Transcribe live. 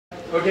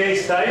Okay,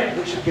 it's time.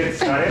 We should get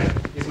started.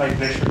 It's my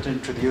pleasure to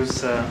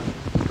introduce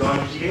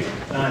Gongjie.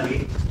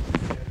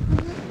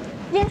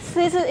 Yes,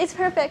 it's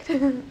perfect.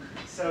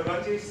 So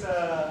Gongjie is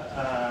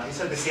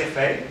at the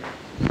CFA,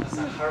 as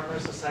a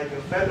Harvard Society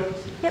of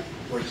Fellows, Yep.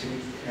 working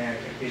in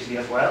PhD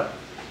as well,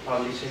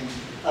 publishing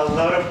a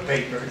lot of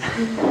papers,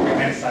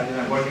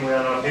 and working with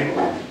a lot of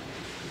people.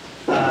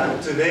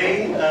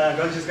 Today,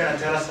 Gongjie is going to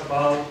tell us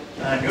about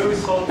new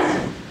results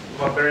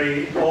of a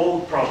very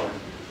old problem.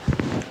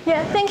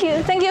 Yeah, thank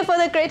you. Thank you for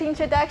the great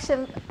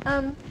introduction.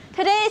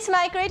 Today it's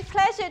my great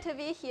pleasure to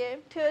be here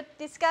to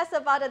discuss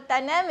about the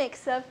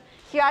dynamics of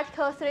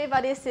hierarchical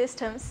three-body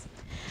systems.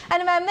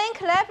 And my main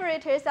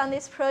collaborators on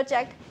this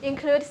project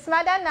include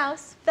Smada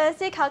Naus,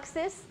 Betsy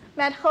Coxis,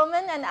 Matt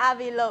Holman, and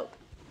Avi Loeb.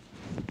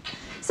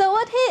 So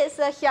what is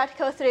a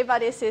hierarchical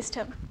three-body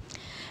system?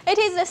 It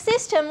is a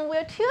system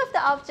where two of the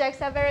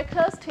objects are very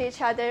close to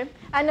each other,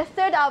 and the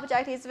third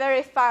object is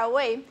very far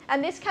away.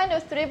 And this kind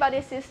of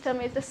three-body system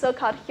is the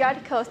so-called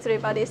hierarchical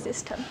three-body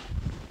system.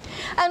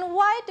 And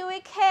why do we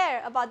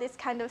care about this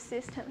kind of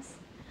systems?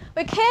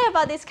 We care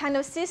about this kind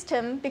of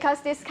system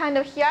because this kind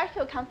of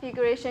hierarchical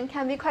configuration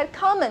can be quite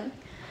common,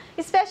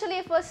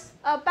 especially for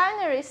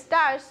binary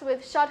stars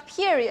with short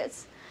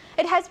periods.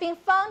 It has been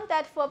found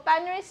that for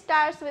binary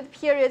stars with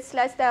periods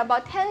less than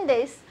about 10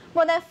 days,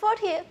 more than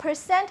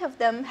 40% of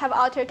them have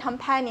outer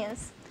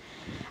companions.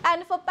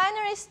 And for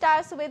binary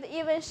stars with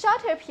even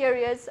shorter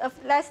periods of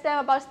less than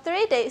about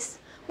 3 days,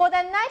 more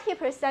than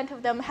 90%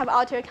 of them have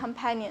outer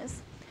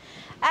companions.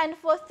 And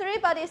for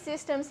three-body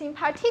systems in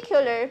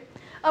particular,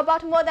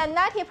 about more than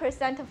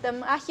 90% of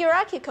them are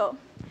hierarchical.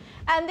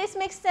 And this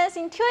makes sense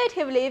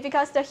intuitively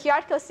because the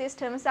hierarchical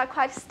systems are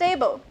quite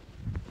stable.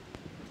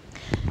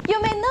 You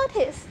may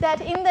notice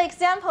that in the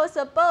examples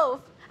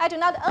above, I do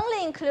not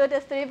only include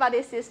the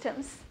three-body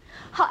systems.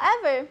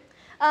 However,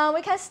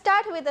 we can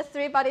start with the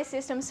three-body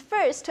systems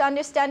first to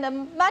understand the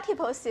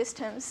multiple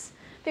systems,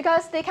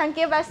 because they can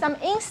give us some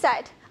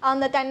insight on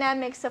the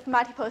dynamics of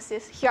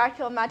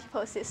hierarchical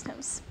multiple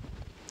systems.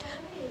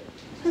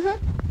 Ask a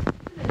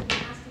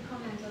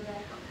comment on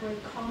that word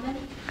common.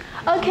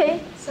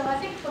 Okay. So I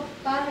think for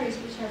binaries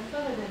which are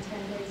further than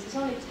 10 days, it's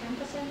only 10%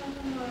 of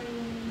them or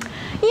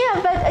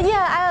Yeah, but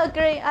yeah, I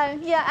agree.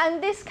 Yeah,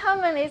 and this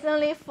common is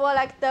only for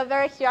like the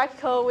very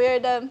hierarchical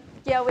where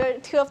where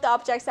two of the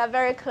objects are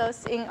very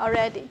close in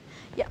already.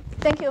 Yeah,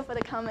 thank you for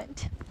the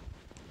comment.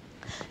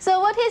 So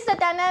what is the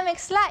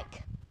dynamics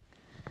like?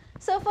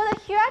 So for the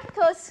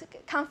hierarchical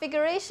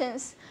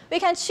configurations, we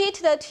can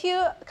treat the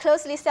two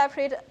closely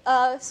separated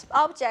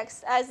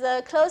objects as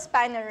a closed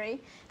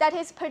binary that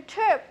is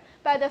perturbed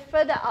by the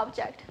further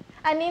object.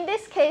 And in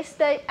this case,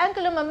 the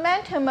angular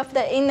momentum of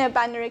the inner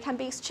binary can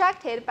be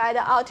extracted by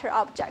the outer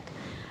object.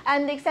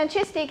 And the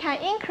eccentricity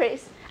can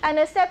increase, and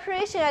the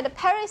separation at the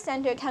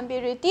pericenter can be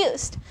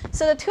reduced.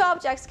 So the two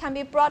objects can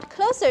be brought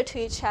closer to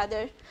each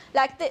other,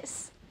 like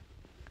this.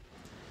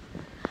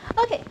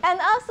 Okay, and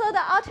also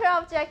the outer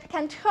object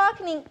can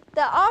darken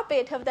the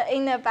orbit of the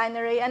inner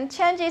binary and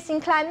change its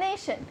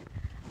inclination.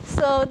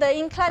 So the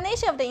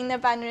inclination of the inner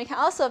binary can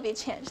also be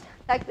changed,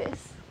 like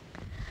this.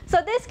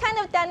 So this kind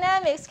of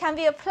dynamics can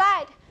be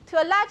applied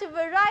to a large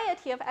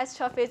variety of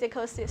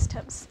astrophysical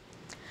systems.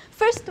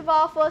 First of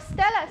all, for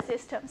stellar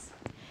systems,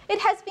 it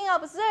has been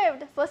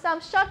observed for some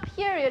short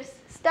periods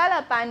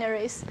stellar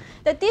binaries,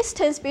 the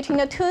distance between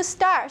the two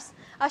stars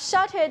are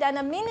shorter than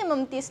the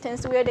minimum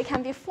distance where they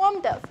can be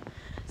formed of.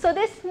 So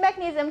this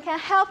mechanism can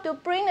help to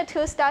bring the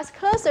two stars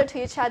closer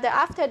to each other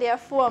after they are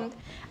formed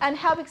and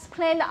help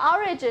explain the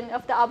origin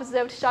of the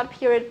observed short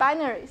period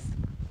binaries.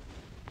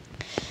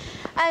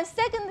 And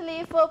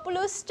secondly, for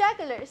blue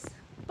stragglers.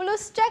 Blue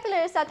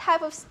stragglers are a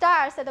type of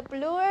stars that are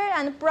bluer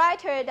and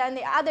brighter than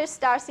the other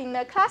stars in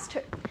the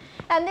cluster.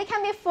 And they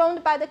can be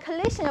formed by the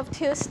collision of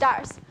two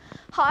stars.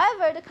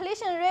 However, the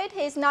collision rate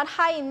is not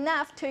high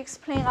enough to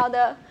explain all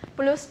the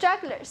blue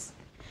stragglers.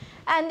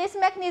 And this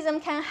mechanism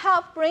can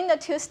help bring the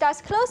two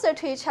stars closer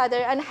to each other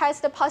and has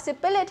the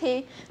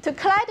possibility to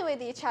collide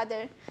with each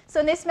other.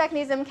 So this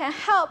mechanism can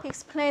help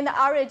explain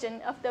the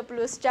origin of the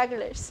blue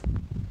stragglers.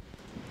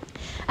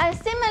 And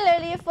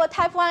similarly, for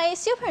type 1a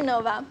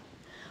supernova,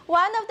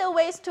 one of the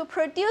ways to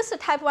produce a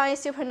type 1a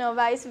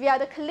supernova is via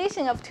the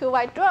collision of two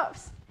white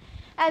dwarfs.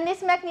 And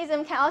this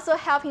mechanism can also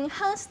help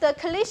enhance the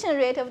collision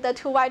rate of the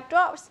two white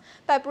dwarfs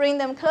by bringing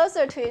them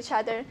closer to each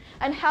other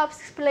and help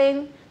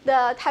explain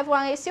the type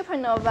 1a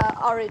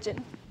supernova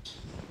origin.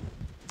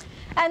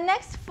 And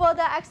next, for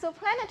the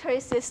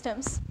exoplanetary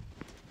systems.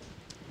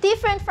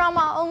 Different from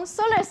our own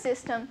solar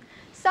system,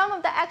 some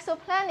of the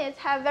exoplanets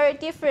have very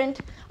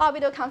different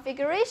orbital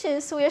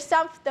configurations where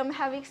some of them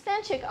have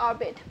eccentric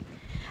orbit.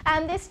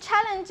 And this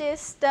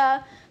challenges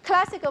the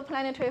classical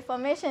planetary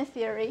formation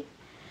theory.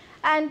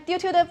 And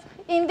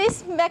in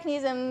this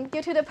mechanism,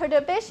 due to the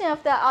perturbation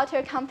of the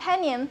outer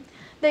companion,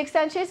 the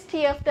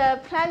eccentricity of the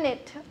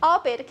planet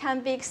orbit can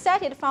be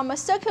excited from a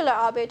circular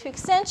orbit to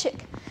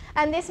eccentric.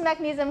 And this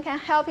mechanism can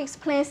help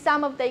explain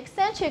some of the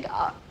eccentric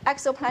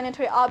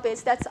exoplanetary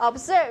orbits that's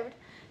observed,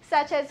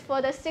 such as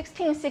for the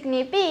 16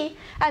 Cygni b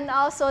and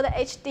also the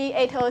HD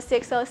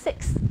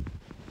 80606.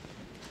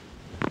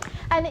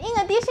 And in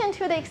addition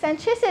to the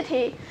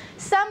eccentricity,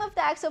 some of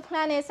the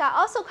exoplanets are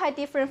also quite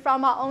different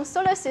from our own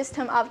solar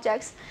system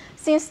objects,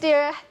 since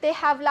they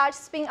have large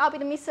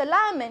spin-orbit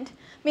misalignment,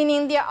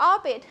 meaning their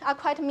orbit are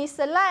quite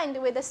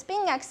misaligned with the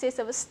spin axis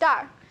of a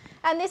star.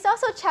 And this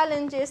also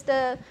challenges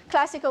the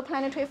classical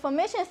planetary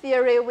formation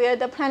theory, where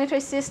the planetary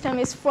system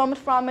is formed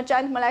from a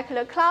giant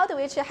molecular cloud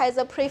which has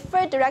a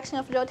preferred direction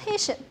of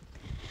rotation.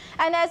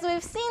 And as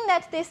we've seen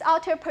that this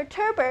outer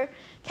perturber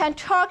can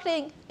torque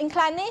the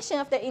inclination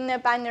of the inner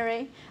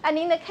binary. And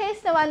in the case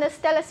when the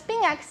stellar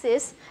spin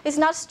axis is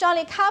not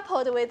strongly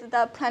coupled with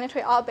the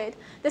planetary orbit,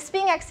 the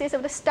spin axis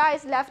of the star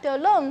is left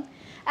alone.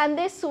 And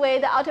this way,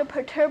 the outer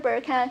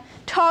perturber can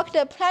torque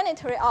the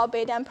planetary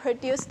orbit and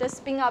produce the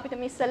spin-orbit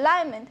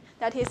misalignment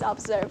that is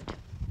observed.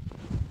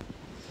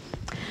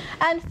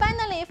 And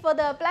finally, for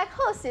the black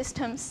hole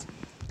systems,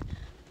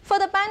 for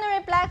the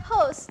binary black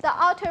holes, the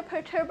outer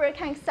perturber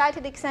can excite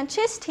the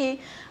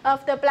eccentricity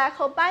of the black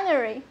hole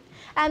binary.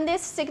 And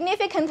this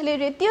significantly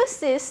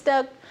reduces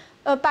the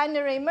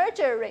binary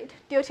merger rate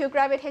due to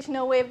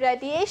gravitational wave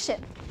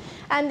radiation.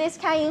 And this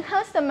can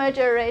enhance the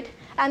merger rate.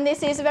 And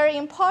this is very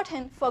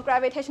important for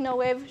gravitational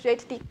wave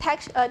rate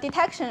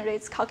detection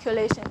rates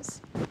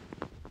calculations.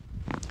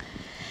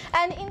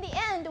 And in the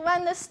end,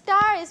 when the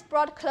star is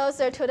brought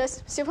closer to the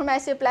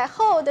supermassive black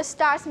hole, the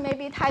stars may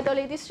be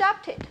tidally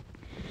disrupted.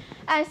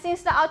 And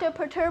since the outer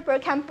perturber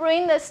can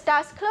bring the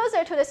stars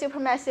closer to the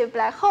supermassive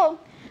black hole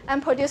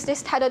and produce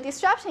these tidal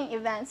disruption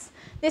events,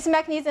 this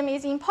mechanism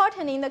is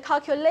important in the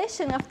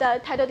calculation of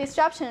the tidal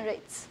disruption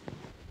rates.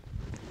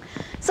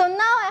 So now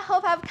I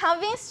hope I've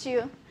convinced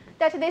you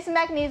that this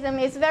mechanism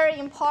is very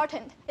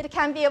important. It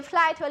can be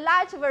applied to a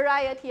large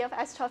variety of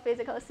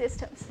astrophysical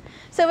systems.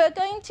 So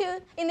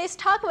in this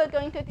talk, we're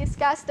going to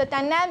discuss the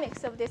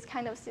dynamics of this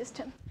kind of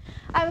system.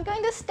 I'm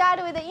going to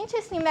start with the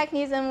interesting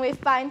mechanism we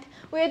find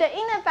where the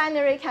inner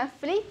binary can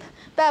flip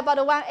by about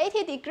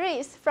 180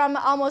 degrees from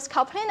almost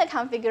coplanar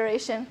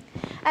configuration.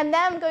 And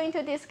then I'm going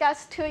to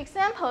discuss two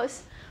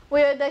examples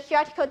where the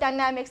hierarchical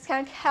dynamics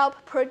can help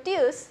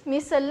produce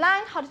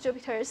misaligned hot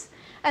Jupiters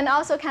and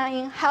also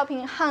can help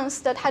enhance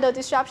the tidal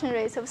disruption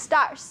rates of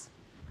stars.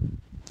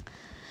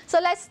 So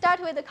let's start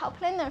with the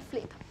coplanar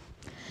flip.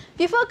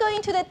 Before going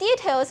into the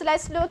details,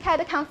 let's look at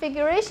the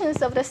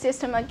configurations of the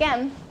system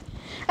again.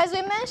 As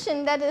we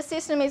mentioned, that the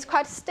system is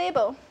quite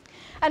stable,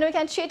 and we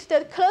can treat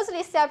the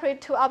closely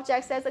separated two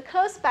objects as a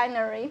closed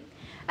binary,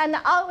 and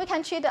we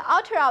can treat the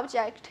outer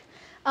object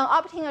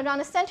orbiting around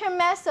the center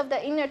mass of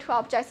the inner two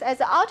objects as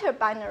the outer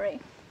binary.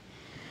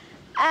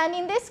 And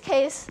in this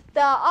case,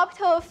 the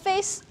orbital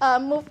phase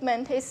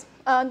movement is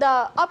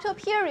the orbital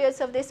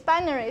periods of these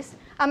binaries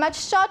are much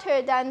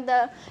shorter than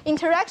the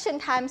interaction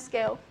time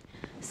scale.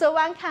 So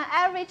one can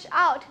average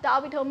out the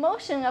orbital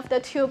motion of the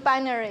two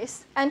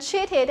binaries and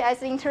treat it as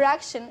the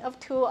interaction of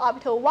two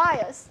orbital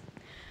wires,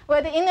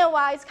 where the inner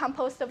wire is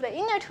composed of the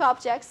inner two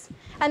objects,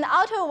 and the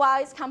outer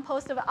wire is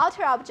composed of the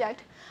outer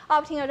object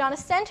orbiting around the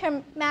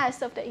center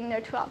mass of the inner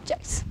two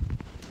objects.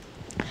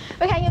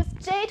 We can use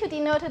J to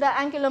denote the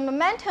angular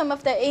momentum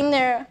of the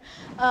inner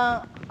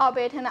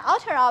orbit and the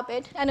outer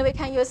orbit, and we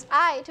can use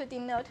I to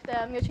denote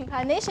the mutual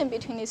inclination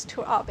between these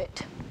two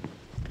orbits.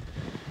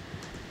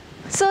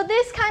 So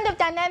this kind of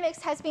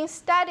dynamics has been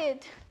studied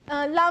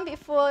long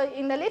before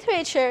in the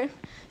literature.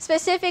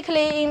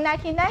 Specifically in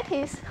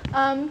 1990s,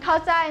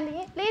 Kauzai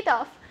and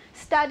Lidov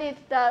studied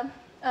the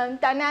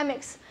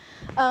dynamics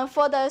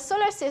for the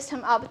solar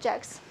system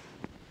objects.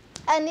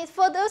 And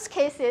for those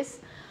cases,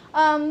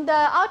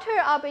 the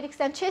outer orbit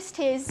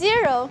eccentricity is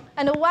 0,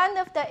 and one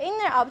of the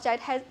inner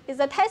object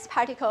is a test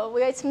particle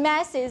where its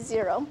mass is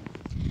 0.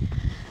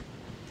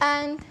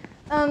 And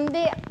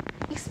they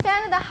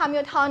expand the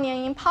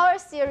Hamiltonian in power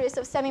series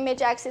of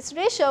semi-major axis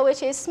ratio,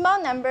 which is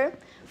small number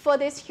for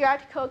this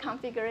hierarchical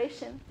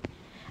configuration.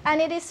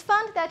 And it is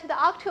found that the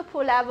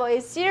octuple level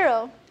is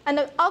 0, and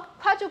the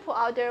quadruple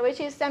order, which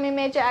is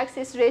semi-major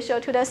axis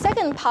ratio to the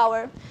second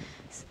power,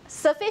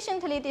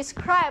 sufficiently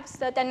describes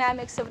the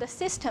dynamics of the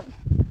system.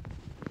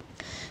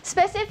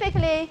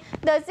 Specifically,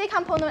 the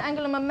z-component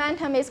angular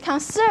momentum is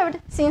conserved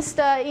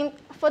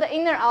for the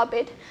inner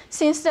orbit,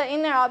 since the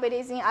inner orbit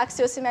is in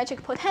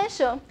axiosymmetric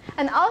potential,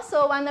 and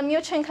also when the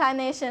mutual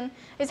inclination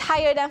is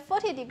higher than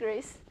 40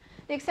 degrees.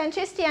 The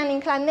eccentricity and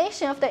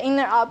inclination of the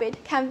inner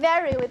orbit can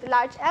vary with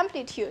large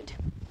amplitude,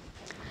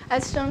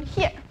 as shown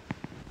here.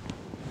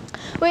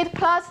 We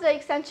plot the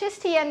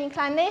eccentricity and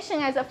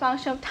inclination as a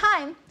function of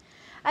time,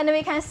 and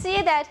we can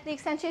see that the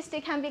eccentricity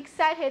can be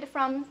excited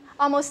from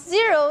almost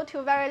 0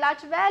 to very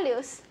large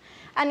values,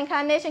 and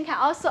inclination can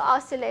also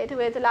oscillate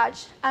with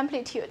large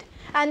amplitude.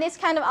 And this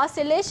kind of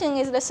oscillation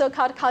is the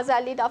so-called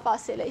Kauzai-Lidov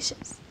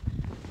oscillations.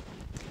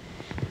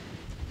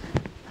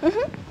 What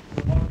gives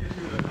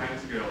you the time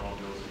scale of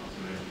those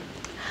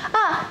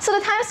oscillations? So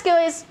the time scale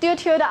is due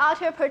to the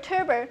outer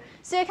perturber.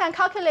 So you can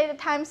calculate the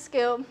time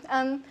scale.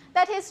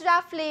 That is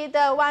roughly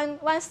the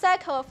one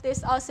cycle of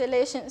these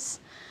oscillations.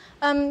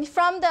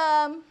 From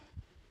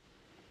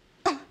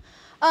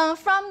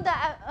From the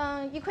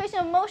equation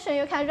of motion,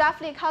 you can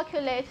roughly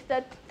calculate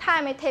the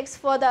time it takes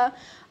for the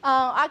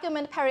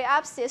argument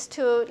periapsis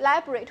to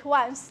liberates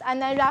once,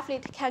 and then roughly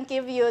it can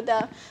give you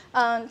the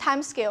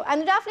time scale.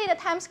 And roughly the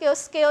time scale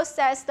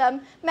sets the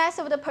mass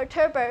of the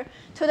perturber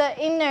to the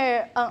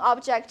inner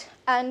object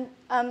and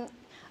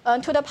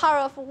to the power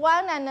of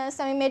 1, and the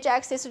semi-major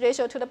axis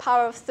ratio to the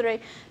power of 3,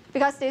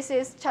 because this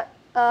is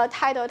a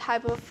tidal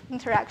type of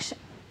interaction.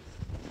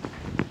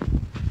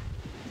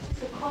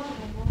 It's a quantum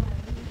moment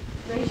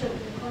ratio to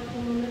the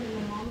quantum moment and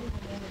the moment moment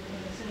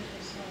in the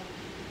central cell.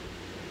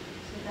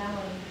 So that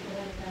one,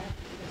 that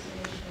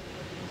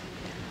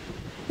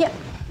Yeah.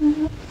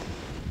 Mm-hmm.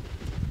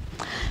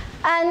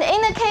 And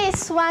in the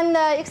case when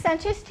the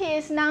eccentricity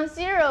is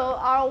non-zero,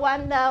 or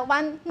when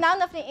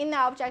none of the inner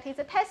object is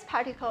a test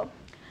particle,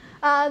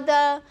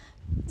 the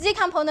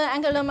z-component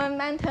angular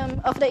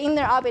momentum of the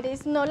inner orbit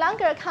is no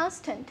longer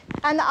constant,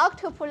 and the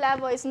octuple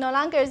level is no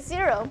longer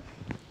 0.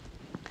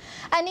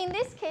 And in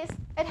this case,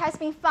 it has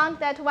been found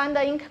that when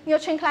the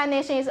mutual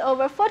inclination is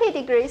over 40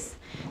 degrees,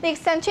 the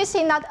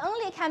eccentricity not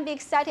only can be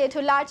excited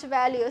to large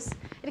values,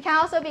 it can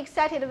also be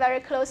excited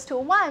very close to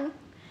 1.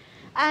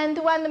 And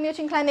when the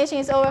mutual inclination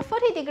is over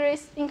 40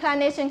 degrees,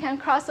 inclination can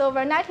cross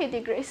over 90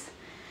 degrees.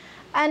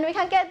 And we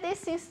can get this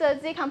since the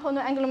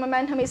z-component angular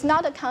momentum is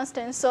not a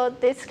constant, so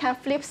this can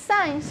flip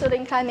sign, so the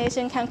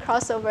inclination can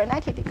cross over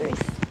 90 degrees.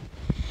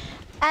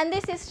 And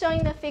this is shown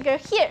in the figure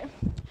here,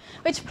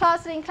 which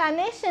plots the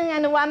inclination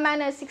and 1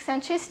 minus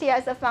eccentricity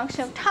as a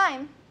function of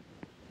time.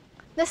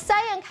 The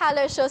cyan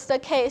color shows the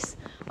case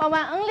when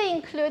one only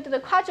includes the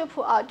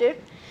quadruple order,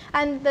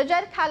 and the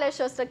red color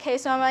shows the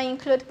case when one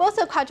includes both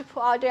the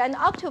quadruple order and the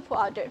octuple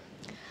order.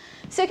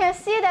 So you can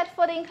see that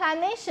for the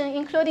inclination,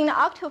 including the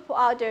octuple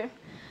order,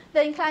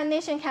 the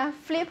inclination can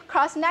flip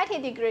cross 90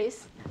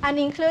 degrees, and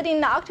including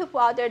the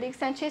octuple order, the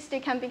eccentricity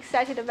can be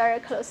excited very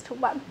close to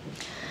 1.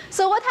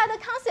 So what are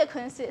the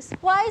consequences?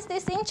 Why is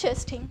this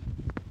interesting?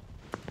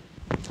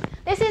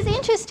 This is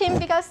interesting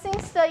because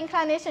since the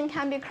inclination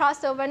can be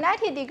crossed over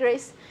 90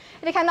 degrees,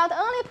 it can not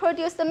only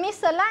produce the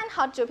misaligned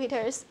hot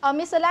Jupiters or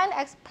misaligned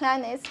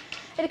exoplanets,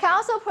 it can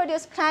also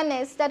produce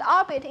planets that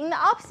orbit in the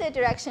opposite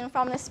direction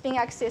from the spin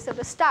axis of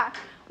the star,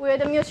 where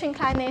the mutual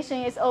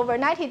inclination is over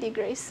 90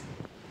 degrees.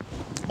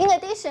 In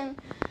addition,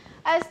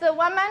 as the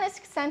 1 minus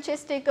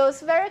eccentricity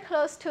goes very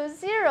close to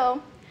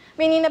 0,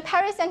 meaning the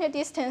pericenter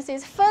distance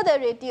is further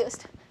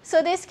reduced,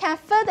 so this can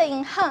further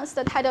enhance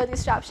the tidal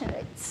disruption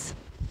rates.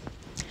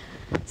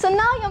 So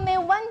now you may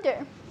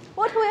wonder,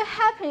 what will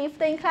happen if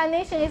the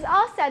inclination is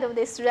outside of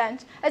this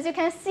range? As you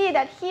can see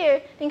that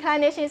here, the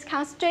inclination is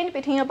constrained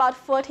between about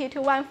 40 to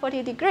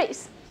 140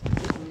 degrees.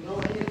 Do we know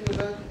anything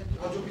about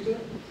hot Jupiter?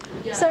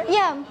 Yeah. So,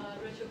 yeah.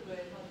 Retrograde,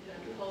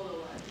 polar line.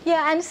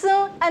 Yeah,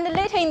 and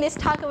later in this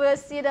talk, we'll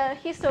see the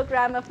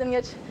histogram of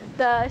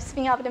the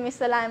spin of the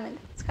misalignment.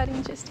 It's quite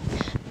interesting.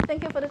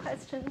 Thank you for the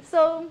question.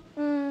 So,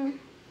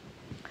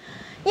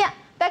 yeah,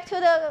 back to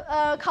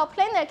the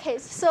coplanar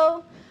case.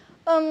 So,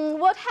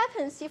 what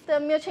happens if the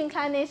mutual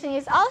inclination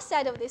is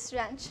outside of this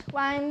range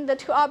when the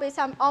two orbits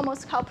are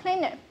almost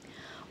coplanar?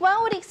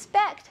 One would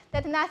expect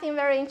that nothing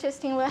very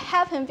interesting will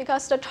happen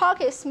because the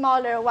torque is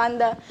smaller when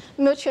the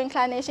mutual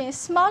inclination is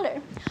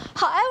smaller.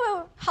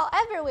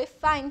 However, we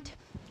find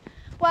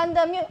when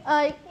the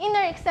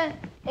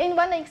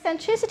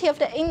eccentricity of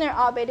the inner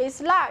orbit is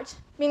large,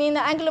 meaning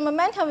the angular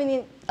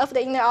momentum of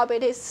the inner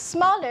orbit is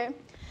smaller,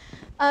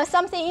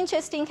 something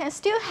interesting can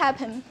still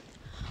happen,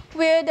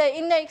 where the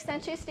inner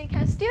eccentricity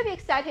can still be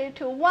excited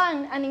to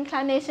 1, and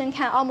inclination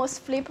can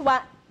almost flip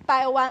by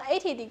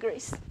 180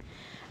 degrees.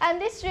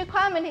 And this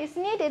requirement is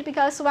needed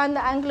because when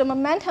the angular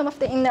momentum of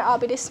the inner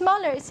orbit is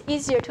smaller, it's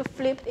easier to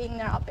flip the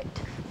inner orbit.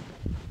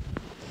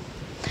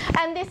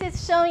 And this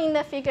is shown in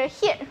the figure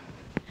here,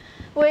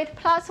 where it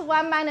plots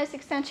 1 minus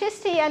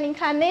eccentricity and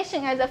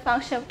inclination as a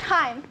function of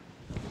time.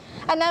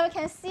 And then we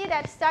can see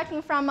that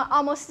starting from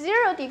almost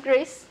 0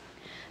 degrees,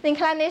 the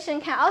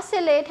inclination can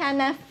oscillate and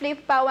then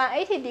flip by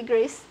 180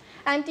 degrees.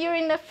 And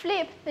during the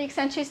flip, the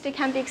eccentricity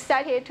can be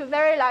excited to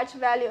very large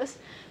values,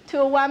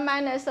 to 1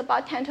 minus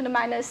about 10 to the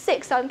minus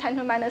 6 or 10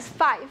 to the minus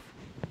 5.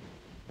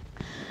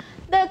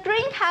 The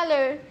green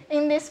color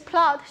in this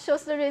plot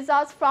shows the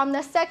results from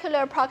the secular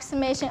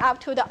approximation up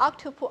to the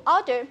octuple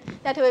order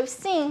that we've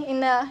seen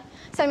in the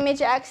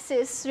semi-major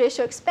axis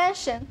ratio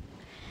expansion.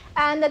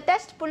 And the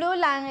dashed blue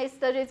line is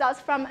the results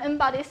from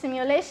n-body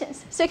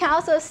simulations. So you can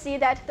also see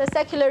that the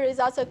secular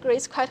results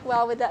agrees quite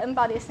well with the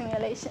n-body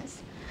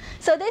simulations.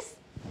 So this.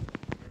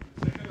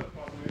 Secular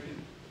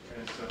approximation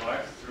can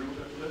survive through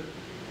the flip,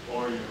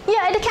 or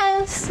yeah,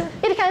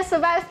 it can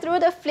survive through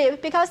the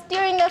flip because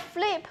during the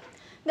flip,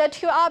 the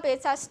two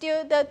orbits are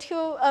still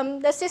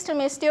the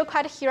system is still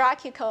quite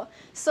hierarchical.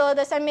 So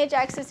the semi-major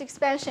axis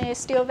expansion is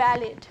still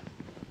valid.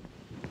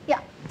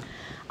 Yeah.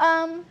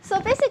 So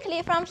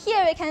basically, from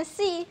here, we can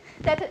see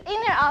that the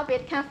inner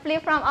orbit can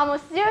flip from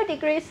almost 0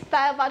 degrees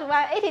by about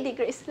 180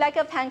 degrees, like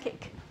a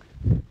pancake.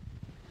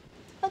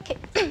 OK.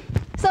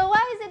 So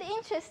why is it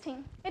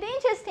interesting? It's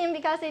interesting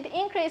because it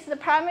increases the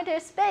parameter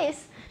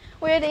space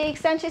where the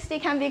eccentricity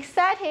can be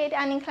excited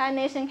and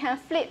inclination can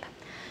flip.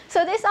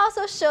 So this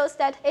also shows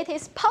that it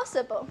is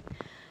possible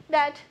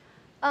that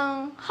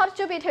hot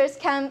Jupiters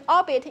can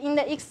orbit in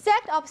the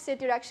exact opposite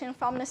direction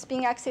from the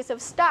spin axis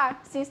of star,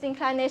 since the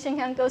inclination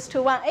can go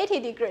to 180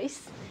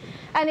 degrees.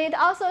 And it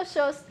also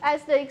shows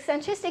as the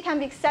eccentricity can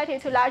be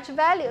excited to large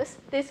values,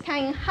 this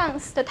can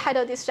enhance the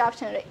tidal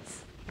disruption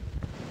rates.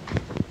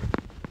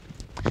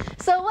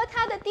 So what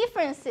are the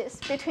differences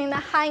between the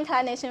high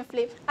inclination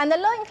flip and the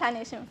low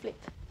inclination flip?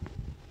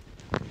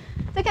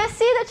 You can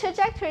see the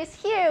trajectories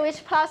here,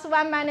 which plots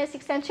 1 minus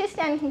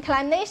eccentricity and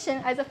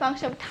inclination as a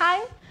function of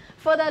time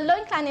for the low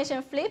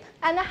inclination flip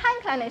and the high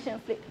inclination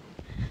flip.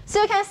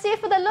 So you can see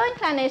for the low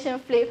inclination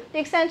flip, the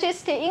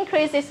eccentricity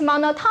increases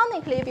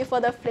monotonically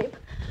before the flip,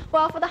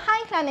 while for the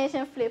high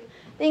inclination flip,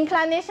 the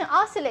inclination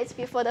oscillates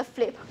before the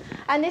flip.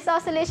 And this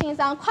oscillation is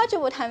on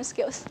quadruple time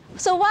scales.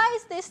 So why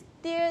is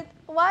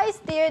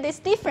there this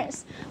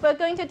difference? We're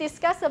going to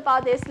discuss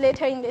about this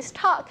later in this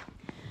talk.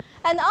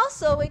 And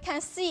also we can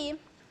see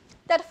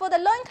that for the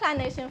low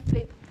inclination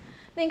flip,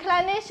 the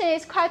inclination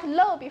is quite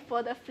low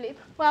before the flip,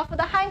 while for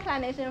the high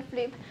inclination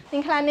flip, the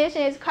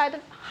inclination is quite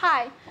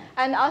high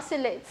and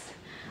oscillates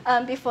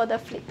before the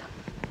flip.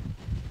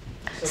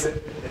 So the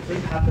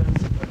flip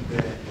happens when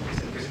the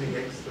eccentricity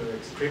gets to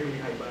extremely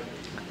high value.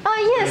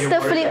 Oh yes,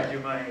 the flip. You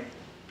might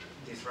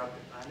disrupt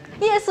the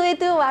planet. Yes, we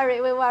do worry.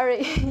 We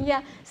worry.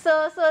 Yeah.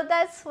 So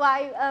that's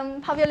why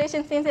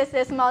population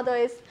synthesis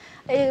model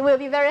it will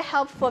be very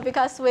helpful,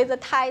 because with the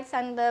tides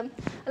and a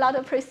lot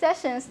of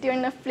precessions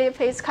during the flip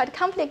is quite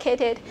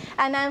complicated.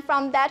 And then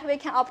from that we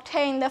can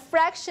obtain the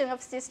fraction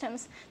of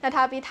systems that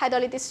have been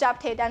tidally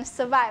disrupted and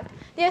survived.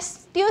 There's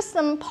still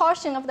some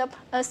portion of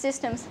the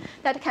systems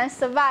that can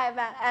survive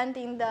and end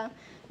in the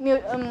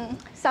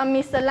some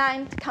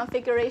misaligned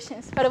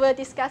configurations. But we'll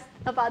discuss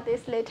about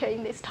this later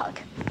in this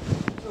talk.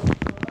 So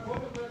I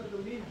wonder whether the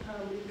mean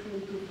time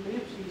between two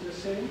flips is the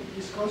same,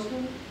 is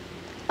constant?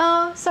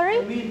 Sorry?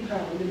 The mean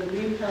time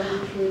between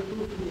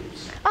two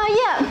flips. Oh,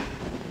 yeah.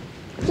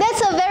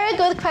 That's a very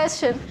good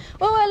question.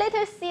 We will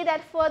later see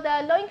that for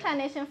the low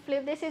inclination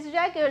flip, this is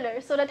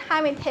regular, so the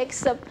time it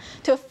takes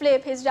to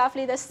flip is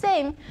roughly the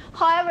same.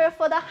 However,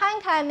 for the high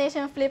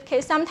inclination flip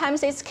case,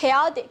 sometimes it's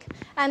chaotic,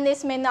 and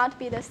this may not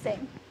be the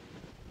same.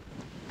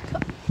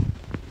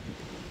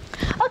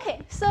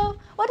 Okay, so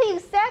what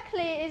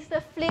exactly is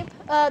the flip?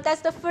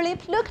 Does the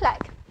flip look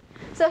like?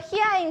 So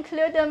here I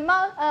include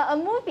a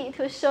movie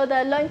to show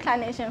the low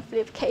inclination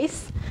flip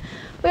case.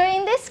 Where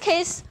in this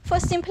case, for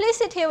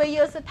simplicity, we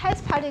use the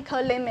test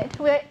particle limit,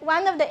 where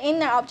one of the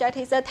inner objects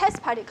is a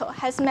test particle,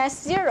 has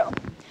mass 0.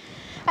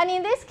 And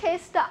in this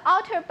case, the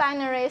outer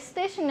binary is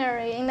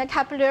stationary in the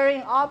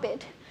Keplerian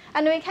orbit.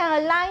 And we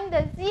can align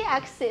the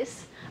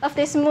z-axis of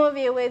this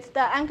movie with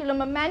the angular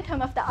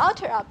momentum of the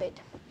outer orbit.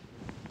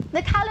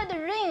 The colored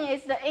ring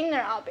is the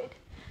inner orbit.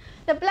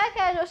 The black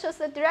arrow shows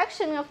the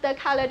direction of the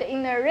colored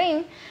inner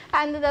ring,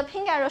 and the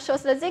pink arrow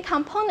shows the z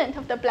component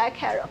of the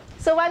black arrow.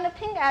 So when the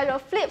pink arrow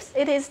flips,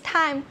 it is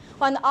time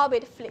when the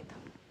orbit flips.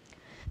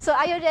 So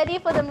are you ready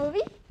for the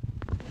movie?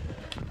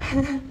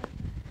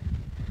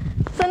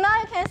 So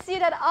now you can see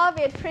that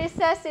orbit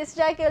precesses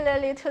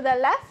regularly to the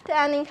left,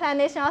 and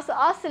inclination also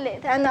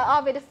oscillates, and the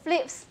orbit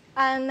flips,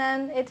 and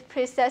then it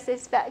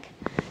precesses back.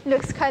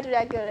 Looks quite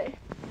regular.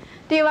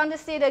 Do you want to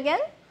see it again?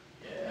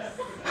 Yeah.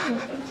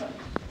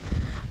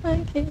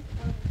 Okay.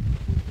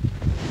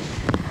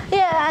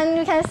 Yeah, and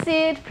you can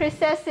see it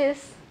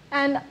precesses,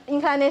 and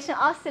inclination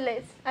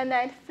oscillates, and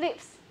then it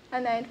flips,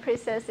 and then it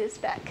precesses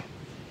back.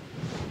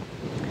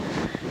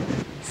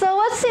 So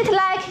what's it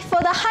like for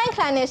the high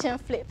inclination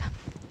flip?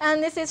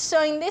 And this is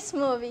showing this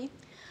movie,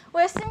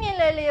 where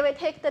similarly we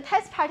take the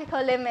test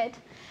particle limit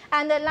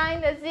and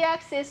align the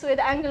z-axis with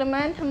the angular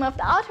momentum of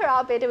the outer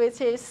orbit, which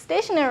is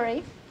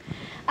stationary.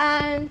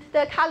 And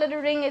the colored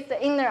ring is the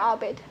inner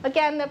orbit.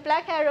 Again, the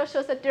black arrow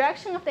shows the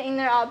direction of the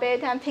inner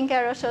orbit, and pink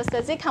arrow shows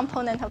the z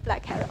component of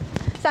black arrow.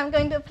 So I'm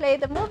going to play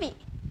the movie.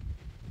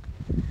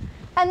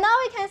 And now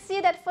we can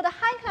see that for the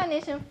high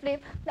inclination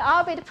flip, the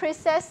orbit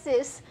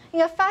precesses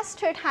in a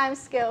faster time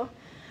scale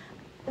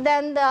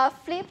than the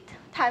flipped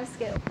time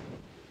scale.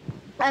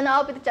 And the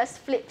orbit just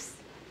flips.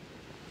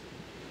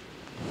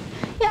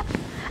 Yeah.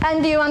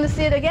 And do you want to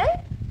see it again?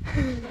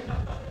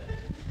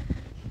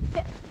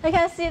 Yeah. You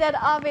can see that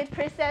orbit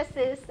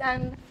precesses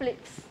and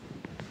flips.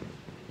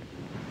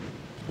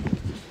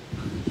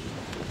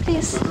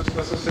 Please. Does this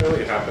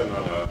necessarily happen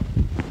on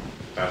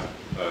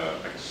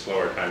a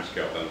slower time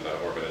scale than the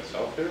orbit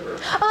itself here? Or?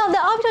 Oh,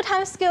 the orbital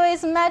time scale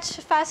is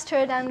much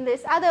faster than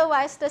this.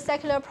 Otherwise, the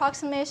secular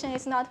approximation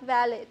is not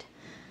valid.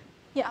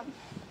 Yeah.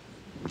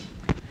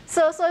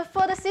 So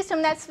for the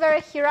system that's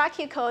very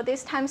hierarchical,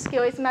 this time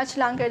scale is much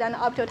longer than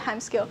the orbital time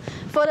scale.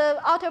 For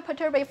the outer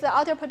perturber, if the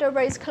outer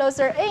perturber is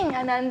closer in,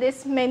 and then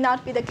this may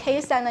not be the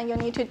case, and then you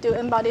need to do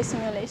embodied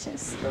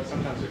simulations. But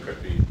sometimes it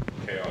could be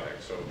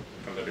chaotic, so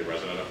can there be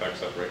resonant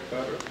effects that break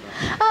that? Or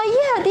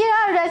Yeah, there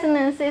are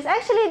resonances.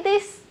 Actually,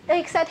 this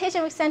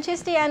excitation of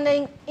eccentricity and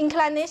the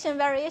inclination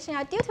variation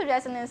are due to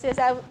resonances,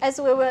 as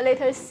we will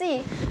later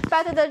see.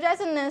 but the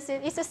resonance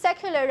is a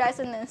secular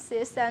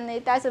resonances, and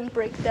it doesn't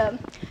break the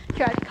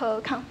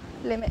hierarchical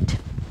limit.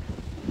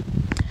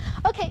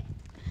 Okay,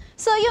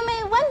 so you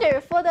may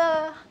wonder, for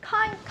the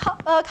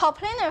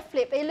coplanar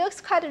flip, it looks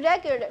quite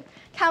regular.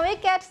 Can we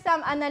get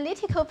some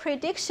analytical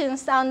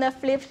predictions on the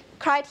flip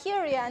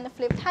criteria and the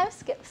flip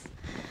timescales?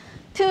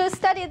 To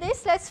study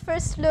this, let's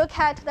first look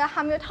at the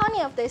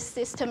Hamiltonian of this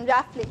system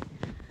roughly.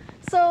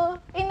 So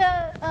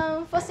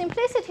for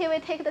simplicity, we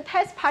take the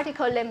test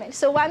particle limit.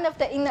 So one of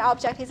the inner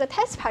object is a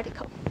test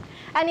particle.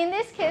 And in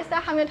this case, the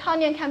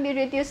Hamiltonian can be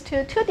reduced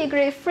to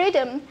 2-degree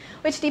freedom,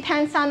 which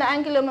depends on the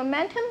angular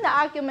momentum, the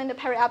argument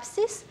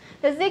periapsis,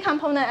 the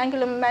z-component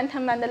angular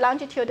momentum, and the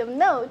longitude of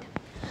node.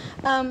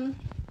 And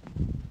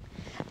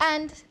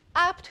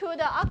up to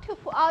the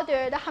octuple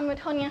order, the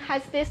Hamiltonian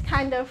has this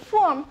kind of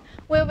form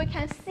where we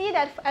can see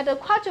that at the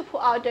quadruple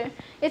order,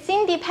 it's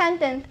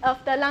independent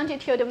of the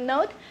longitude of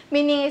node,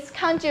 meaning its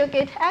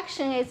conjugate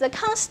action is a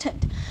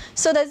constant.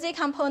 So the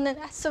z-component,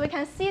 so we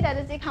can see that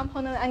the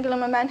z-component angular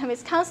momentum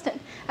is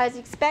constant as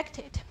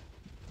expected.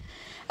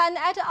 And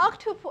at the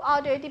octuple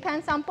order, it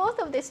depends on both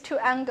of these two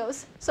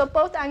angles. So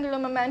both angular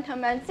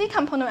momentum and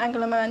z-component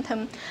angular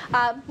momentum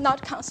are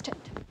not constant.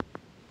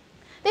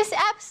 This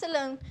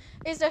epsilon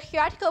is a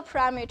hierarchical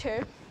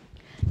parameter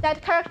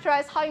that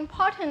characterizes how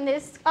important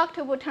this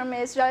octuple term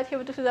is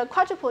relative to the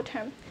quadruple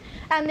term.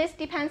 And this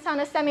depends on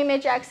the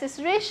semi-major axis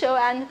ratio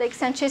and the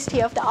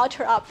eccentricity of the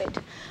outer orbit.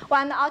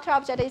 When the outer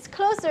object is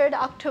closer, the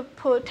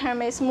octuple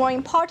term is more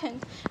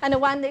important. And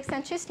when the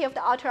eccentricity of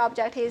the outer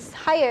object is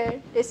higher,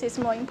 this is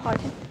more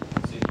important.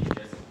 So you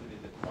just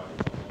included the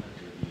quadruple moment,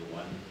 it would be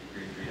 1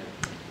 degree freedom?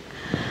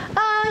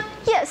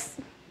 Yes.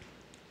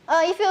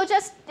 If you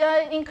just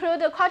include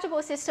the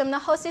quadruple system, the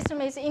whole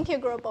system is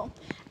integrable.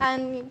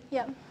 And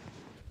yeah.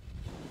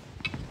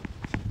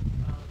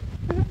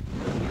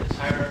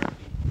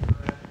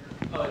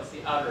 Oh, it's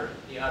the outer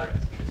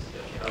eccentricity.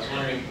 Okay. I was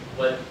wondering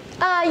what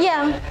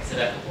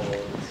accidental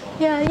and so on.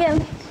 Yeah,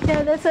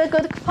 that's a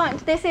good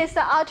point. This is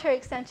the outer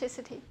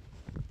eccentricity.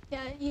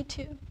 Yeah,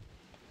 E2.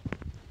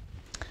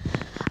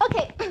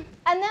 Okay,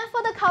 and then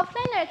for the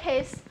coplanar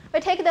case, we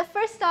take the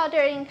first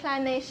order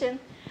inclination,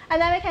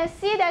 and then we can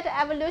see that the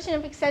evolution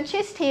of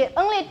eccentricity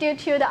only due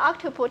to the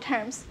octuple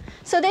terms.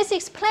 So this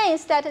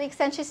explains that the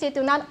eccentricity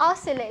do not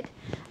oscillate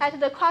at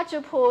the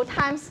quadruple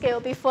time scale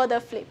before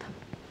the flip.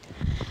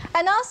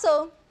 And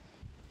also,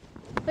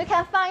 we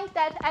can find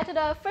that at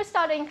the first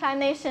order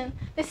inclination,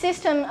 the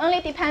system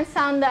only depends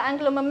on the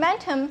angular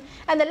momentum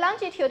and the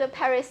longitude of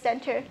Paris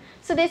center.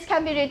 So this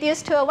can be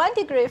reduced to a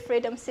 1-degree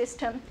freedom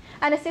system,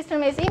 and the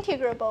system is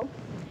integrable.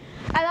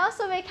 And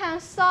also, we can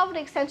solve the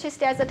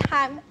eccentricity as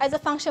a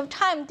function of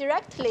time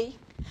directly.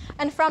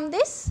 And from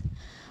this,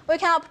 we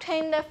can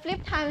obtain the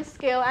flip time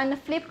scale and the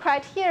flip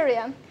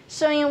criteria,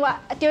 showing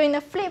what during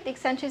the flip, the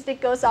eccentricity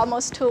goes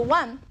almost to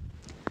 1.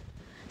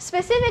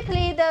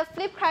 Specifically, the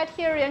flip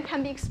criterion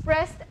can be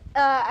expressed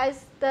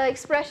as the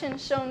expression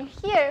shown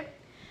here,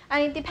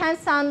 and it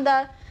depends on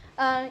the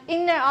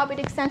inner orbit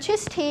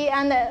eccentricity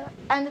and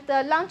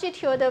the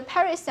longitude of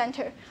Paris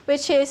center,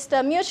 which is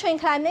the mutual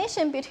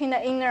inclination between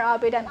the inner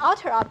orbit and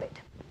outer orbit.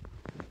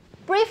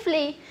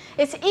 Briefly,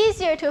 it's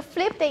easier to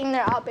flip the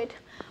inner orbit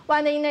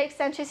when the inner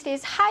eccentricity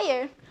is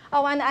higher,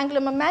 or when the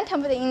angular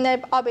momentum of the inner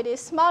orbit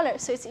is smaller,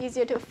 so it's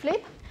easier to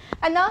flip.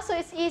 And also,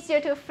 it's easier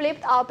to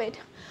flip the orbit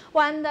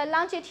when the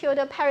longitude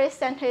of Paris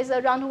center is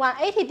around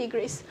 180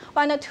 degrees,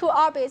 when the two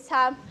orbits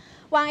are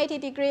 180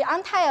 degree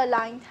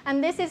anti-aligned.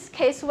 And this is the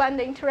case when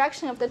the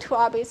interaction of the two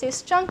orbits is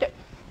stronger.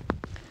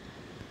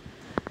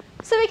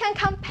 So we can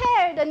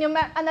compare the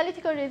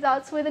analytical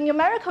results with the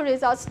numerical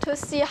results to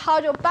see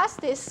how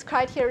robust this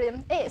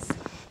criterion is.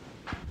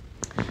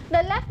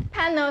 The left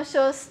panel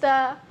shows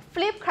the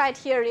flip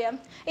criteria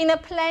in the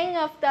plane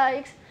of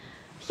the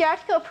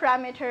hierarchical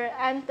parameter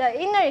and the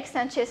inner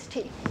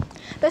eccentricity.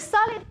 The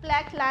solid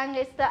black line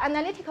is the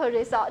analytical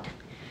result,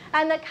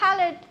 and the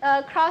colored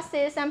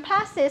crosses and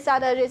pluses are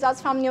the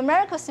results from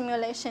numerical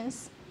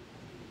simulations.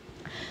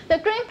 The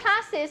green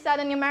pluses are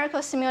the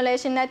numerical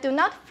simulation that do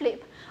not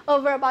flip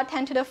over about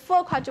 10 to the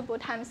 4 quadruple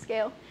time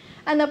scale,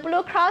 and the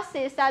blue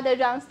crosses are the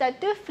rounds that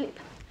do flip.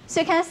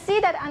 So you can see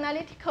that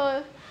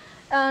analytical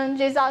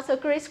results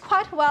agrees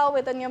quite well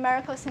with the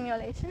numerical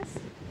simulations.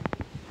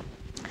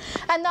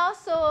 And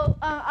also,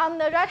 on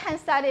the right-hand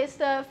side is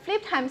the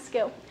flip time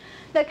scale.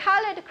 The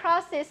colored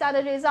crosses are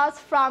the results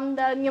from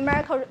the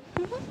numerical. Are the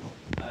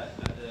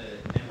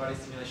n-body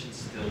simulations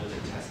still with a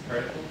test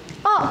particle?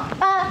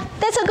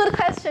 That's a good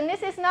question.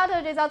 This is not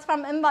the results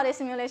from n-body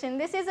simulation.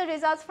 This is the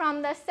results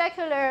from the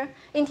secular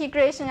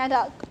integration at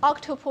the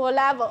octuple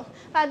level.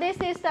 But this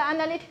is the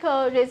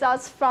analytical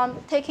results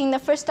from taking the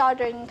first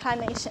order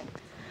inclination.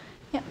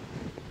 Yeah.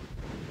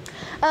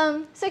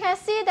 So you can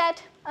see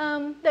that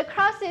the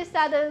crosses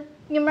are the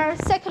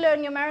secular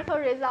numerical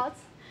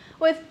results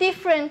with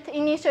different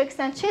initial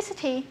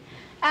eccentricity,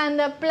 and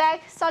the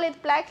solid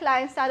black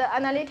lines are the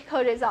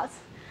analytical results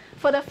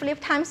for the flip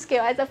time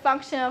scale as a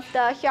function of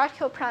the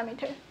hierarchical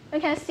parameter. We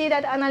can see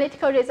that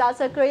analytical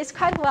results agrees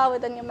quite well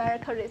with the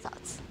numerical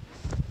results.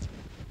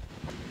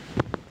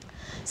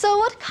 So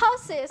what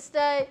causes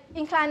the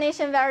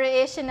inclination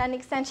variation and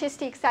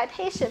eccentricity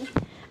excitation?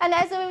 And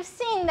as we've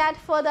seen that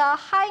for the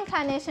high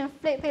inclination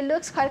flip, it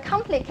looks quite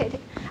complicated,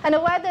 and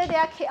whether they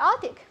are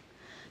chaotic.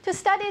 To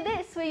study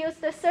this, we use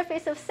the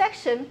surface of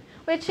section,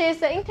 which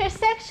is the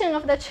intersection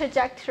of the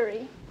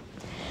trajectory.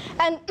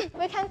 And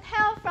we can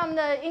tell from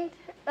the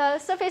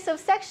surface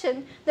of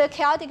section the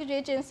chaotic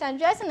regions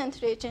and resonant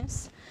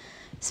regions.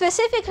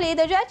 Specifically,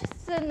 the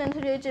resonant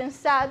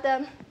regions are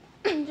the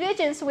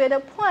regions where the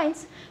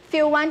points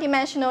feel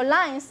one-dimensional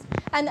lines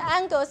and the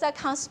angles are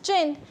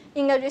constrained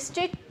in a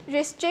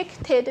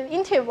restricted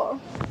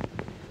interval.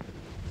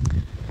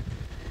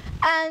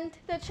 And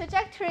the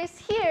trajectories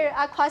here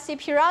are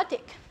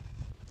quasi-periodic.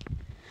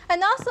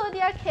 And also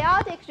there are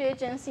chaotic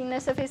regions in the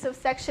surface of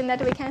section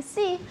that we can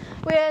see,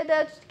 where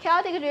the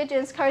chaotic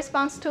regions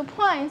corresponds to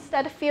points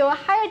that feel a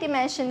higher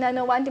dimension than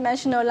the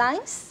one-dimensional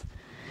lines.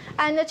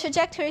 And the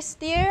trajectories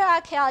there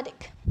are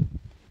chaotic.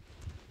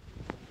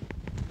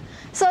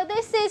 So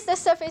this is the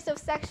surface of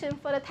section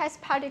for the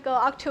test particle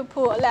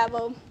octuple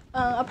level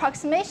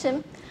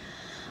approximation.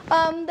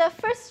 The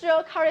first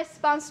row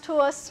corresponds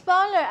to a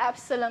smaller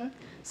epsilon,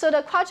 so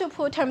the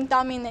quadruple term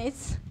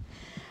dominates.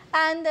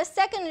 And the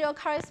second row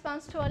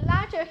corresponds to a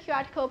larger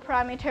hierarchical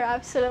parameter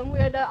epsilon,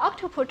 where the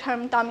octuple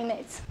term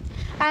dominates.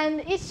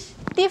 And each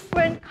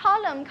different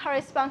column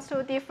corresponds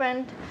to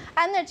different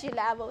energy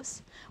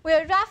levels,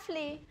 where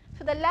roughly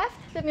to the left,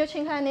 the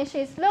mutual inclination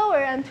is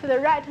lower, and to the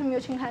right, the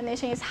mutual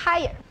inclination is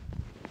higher.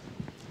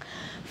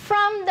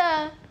 From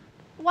the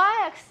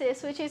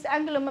y-axis, which is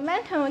angular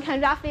momentum, we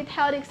can roughly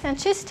tell the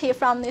eccentricity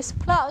from this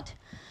plot,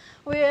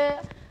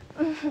 where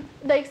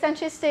the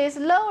eccentricity is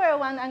lower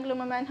when angular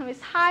momentum is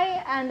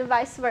high, and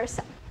vice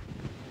versa.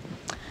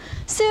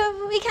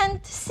 So we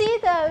can see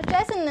the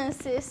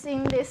resonances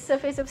in this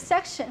surface of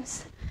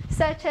sections,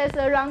 such as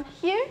around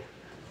here,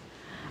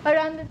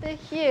 around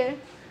here,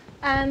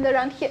 and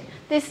around here.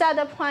 These are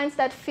the points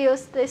that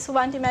fills these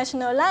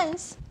one-dimensional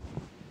lines.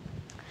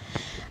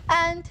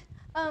 And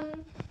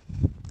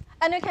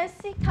we can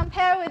see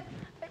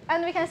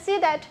we can see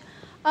that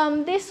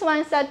these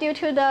ones are due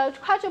to the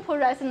quadruple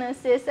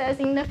resonances, as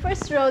in the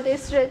first row,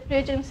 these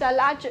regions are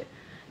larger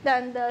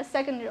than the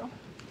second row.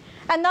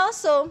 And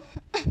also,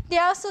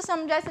 there are also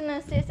some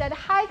resonances at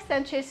high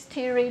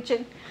eccentricity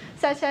region,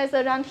 such as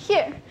around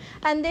here.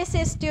 And this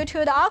is due to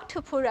the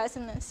octuple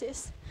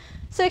resonances.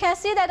 So you can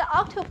see that the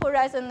octuple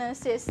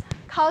resonances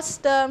cause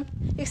the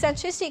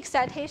eccentricity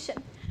excitation.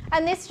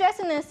 And these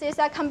resonances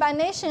are a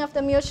combination of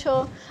the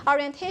mutual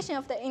orientation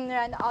of the inner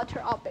and outer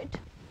orbit.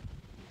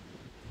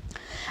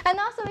 And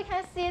also we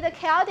can see the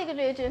chaotic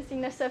regions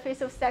in the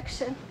surface of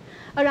section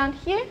around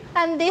here.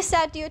 And these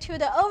are due to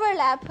the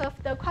overlap of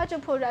the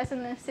quadruple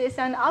resonances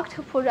and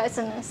octuple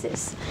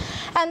resonances.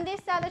 And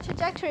these are the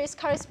trajectories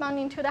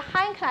corresponding to the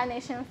high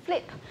inclination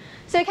flip.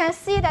 So you can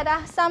see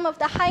that some of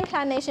the high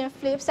inclination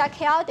flips are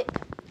chaotic.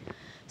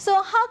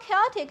 So how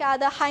chaotic are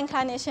the high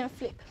inclination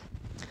flip?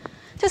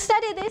 To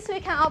study this, we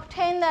can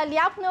obtain the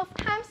Lyapunov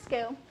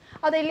timescale,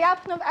 or the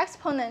Lyapunov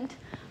exponent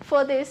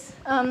for this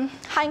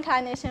high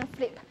inclination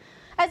flip.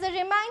 As a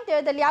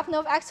reminder, the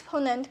Lyapunov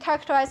exponent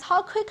characterizes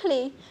how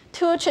quickly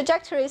two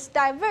trajectories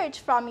diverge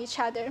from each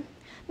other.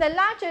 The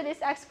larger this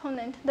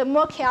exponent, the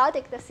more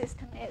chaotic the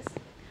system is.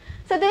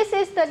 So this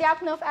is the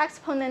Lyapunov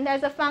exponent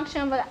as a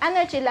function of the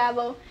energy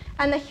level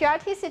and the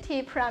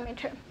hierarchicity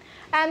parameter.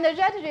 And the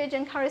red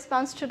region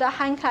corresponds to the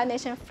high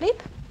inclination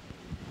flip.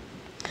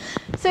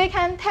 So you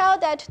can tell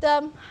that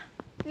the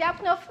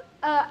Lyapunov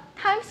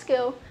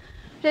timescale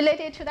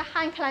related to the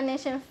high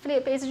inclination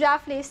flip is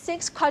roughly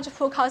 6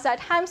 quadruple Cauchy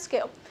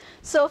timescale.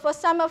 So for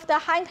some of the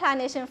high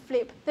inclination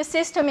flip, the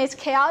system is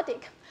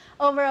chaotic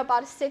over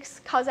about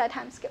 6 Cauchy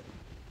timescale.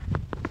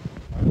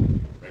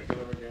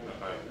 Regular again at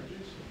high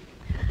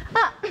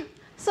energies?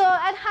 So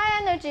at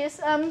high energies,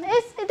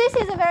 this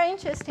is very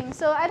interesting.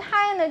 So at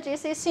high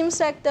energies, it seems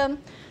like the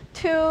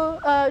two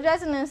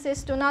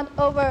resonances do not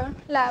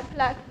overlap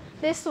like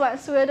this one,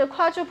 so where the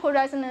quadruple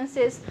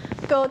resonances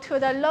go to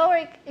the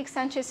lower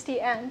eccentricity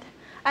end.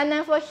 And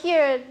then for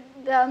here,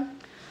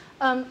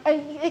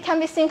 it can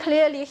be seen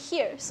clearly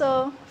here.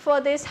 So for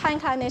this high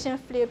inclination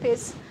flip,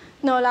 it's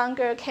no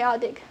longer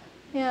chaotic.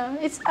 Yeah,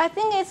 I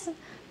think it's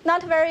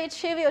not very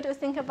trivial to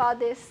think about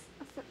this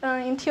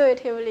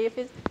intuitively.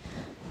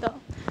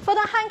 For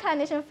the high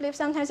inclination flip,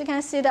 sometimes you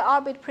can see the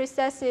orbit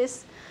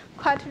precesses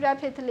quite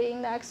rapidly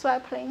in the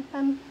xy plane.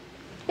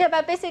 Yeah,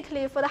 but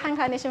basically for the high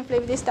inclination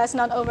flip, this does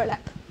not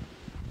overlap.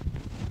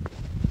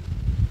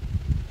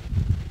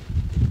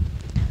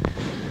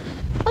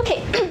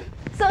 Okay,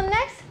 so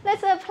next,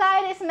 let's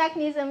apply this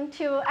mechanism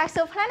to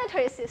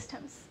exoplanetary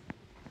systems.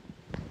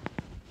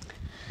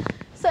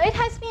 So it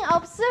has been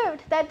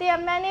observed that there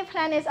are many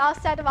planets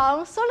outside of our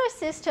own solar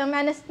system,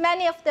 and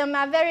many of them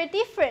are very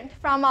different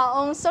from our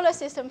own solar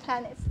system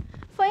planets.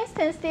 For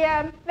instance, there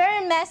are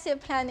very massive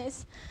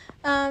planets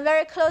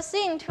very close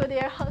in to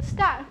their host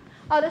star,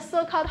 or the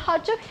so-called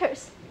hot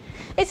Jupiters.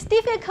 It's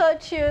difficult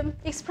to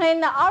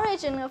explain the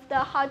origin of the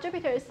hot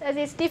Jupiters, as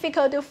it's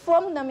difficult to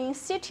form them in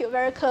situ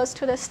very close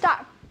to the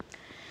star.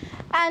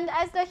 And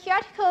as the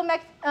hierarchical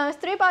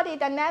three-body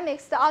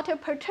dynamics, the outer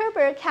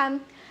perturber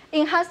can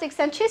enhance the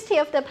eccentricity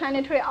of the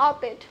planetary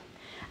orbit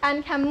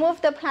and can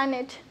move the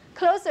planet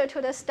closer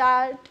to the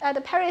star at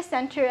the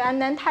pericenter,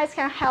 and then tides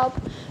can help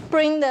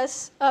bring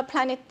this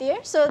planet there.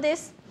 So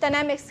this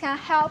dynamics can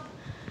help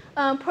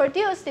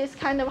produce this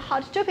kind of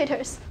hot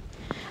Jupiters.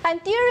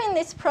 And during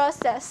this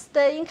process,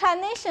 the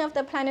inclination of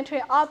the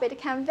planetary orbit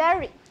can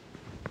vary.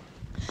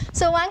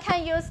 So one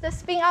can use the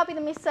spin-orbit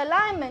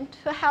misalignment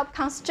to help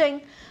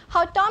constrain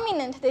how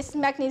dominant this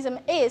mechanism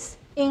is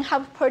in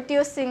help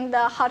producing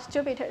the hot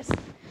Jupiters.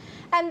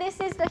 And this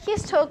is the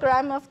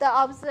histogram of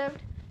the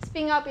observed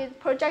spin-orbit,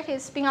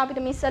 projected spin-orbit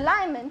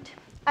misalignment.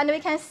 And we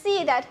can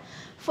see that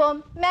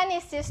for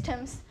many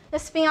systems, the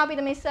spin-orbit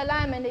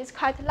misalignment is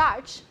quite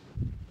large.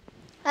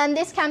 And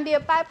this can be a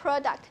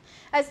byproduct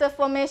as the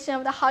formation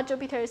of the hot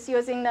Jupiters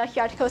using the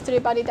hierarchical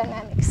three-body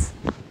dynamics.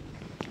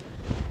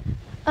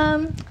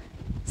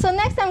 So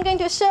next I'm going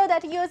to show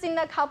that using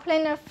the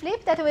coplanar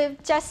flip that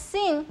we've just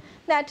seen,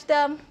 that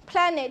the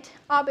planet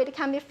orbit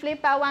can be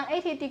flipped by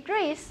 180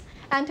 degrees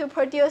and to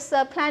produce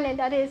a planet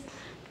that is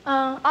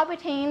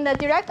orbiting in the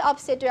direct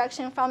opposite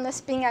direction from the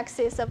spin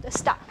axis of the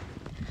star.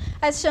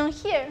 As shown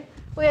here,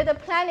 where the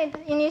planet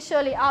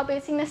initially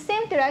orbits in the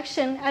same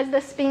direction as the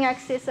spin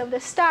axis of the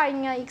star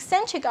in an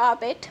eccentric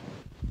orbit.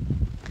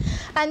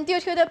 And due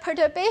to the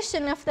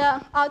perturbation of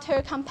the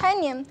outer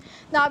companion,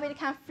 the orbit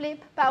can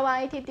flip by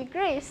 180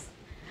 degrees.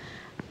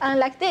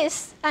 Like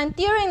this. And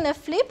during the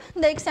flip,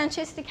 the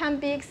eccentricity can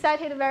be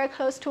excited very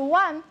close to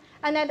 1.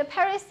 And at the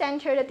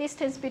pericenter, the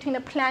distance between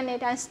the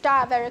planet and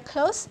star are very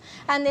close.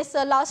 And this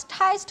allows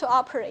tides to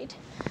operate.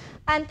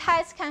 And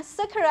tides can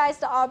circularize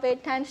the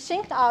orbit and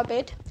shrink the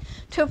orbit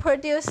to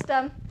produce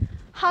the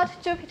hot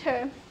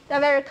Jupiter that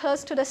are very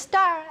close to the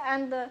star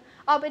and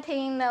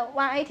orbiting in the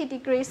 180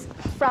 degrees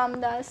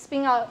from the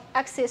spin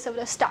axis of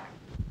the star.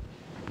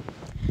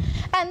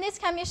 And this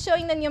can be shown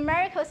in the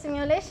numerical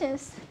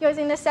simulations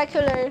using the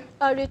secular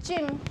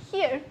regime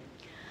here,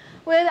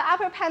 where the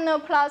upper panel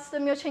plots the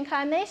mutual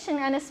inclination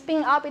and the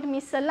spin-orbit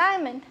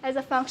misalignment as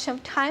a function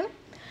of time,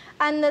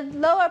 and the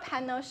lower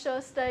panel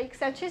shows the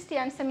eccentricity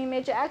and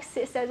semi-major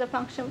axis as a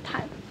function of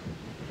time.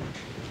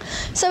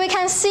 So we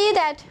can see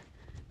that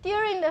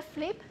during the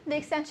flip, the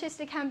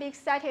eccentricity can be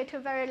excited to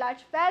very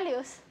large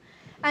values,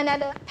 and at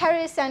the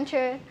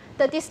pericenter,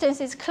 the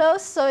distance is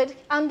close, so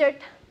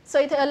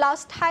it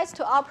allows tides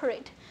to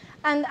operate.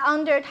 And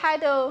under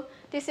tidal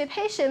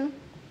dissipation,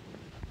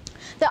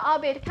 the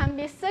orbit can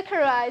be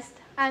circularized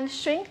and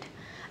shrinked.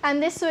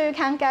 And this way, you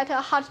can get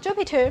a hot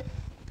Jupiter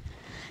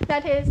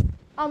that is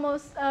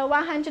almost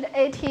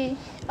 180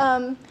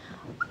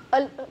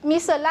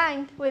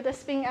 misaligned with the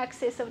spin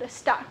axis of the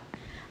star.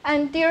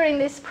 And during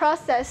this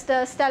process,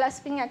 the stellar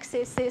spin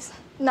axis is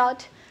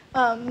not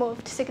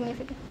moved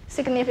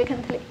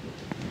significantly.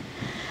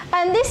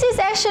 And this is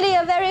actually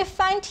a very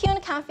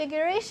fine-tuned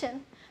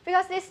configuration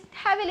because this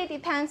heavily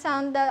depends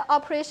on the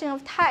operation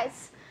of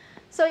tides.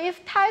 So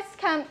if tides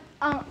can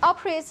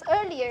operate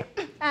earlier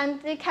and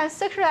they can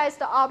circularize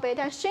the orbit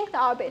and shrink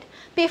the orbit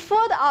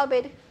before the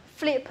orbit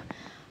flip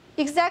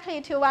exactly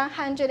to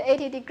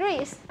 180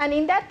 degrees, and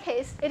in that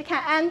case, it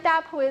can end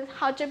up with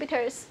hot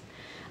Jupiters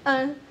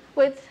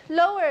with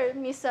lower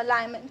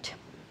misalignment.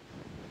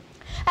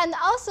 And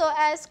also,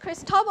 as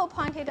Cristobal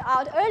pointed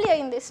out earlier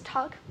in this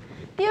talk,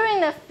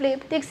 during the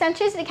flip, the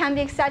eccentricity can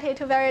be excited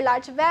to very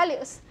large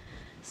values.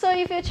 So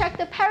if you check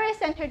the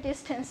pericenter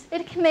distance,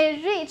 it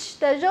may reach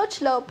the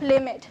Roche-Loeb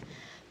limit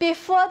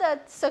before the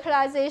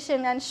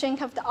circularization and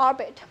shrink of the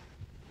orbit.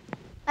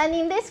 And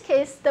in this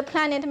case, the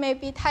planet may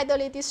be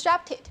tidally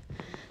disrupted.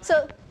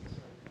 So,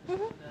 the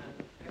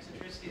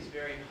eccentricity is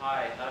very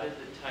high. How did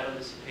the tidal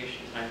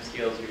dissipation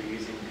timescales you're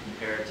using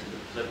compare to the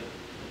flip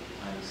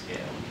timescale?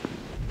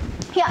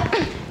 Yeah,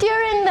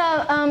 during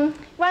the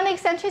when the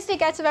eccentricity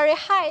gets very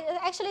high, it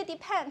actually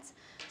depends.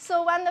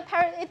 So when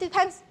it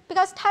depends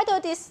because tidal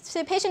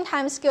dissipation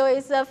timescale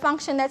is a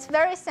function that's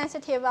very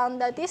sensitive on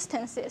the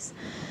distances.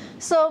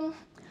 So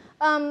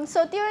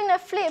during the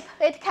flip,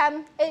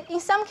 in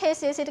some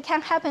cases it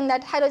can happen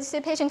that tidal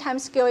dissipation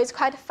timescale is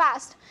quite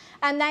fast,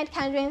 and then it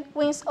can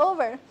wings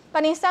over.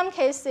 But in some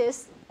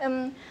cases,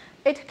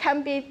 it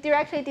can be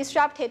directly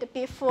disrupted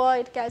before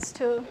it gets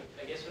to.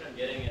 I guess what I'm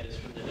getting at is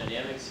from the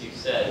dynamics you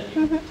said,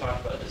 and you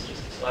talked about this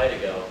just a slide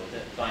ago,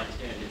 that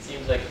fine-tuned. It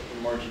seems like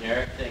a more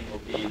generic thing will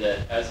be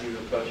that as you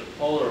approach a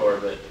polar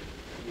orbit,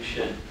 you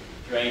should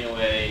drain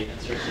away and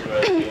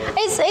circularize the orbit.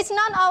 It's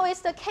not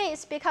always the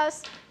case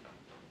because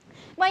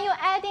when you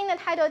add in the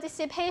tidal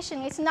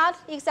dissipation, it's not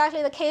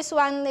exactly the case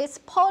when it's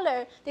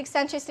polar, the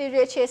eccentricity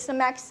reaches the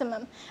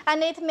maximum.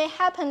 And it may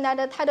happen that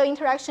the tidal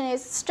interaction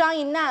is strong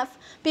enough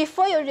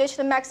before you reach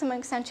the maximum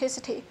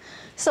eccentricity.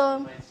 So, it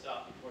might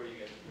stop before you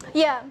get to the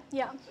yeah.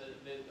 So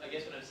I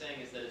guess what I'm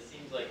saying is that it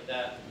seems like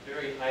that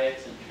very high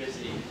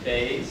eccentricity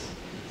phase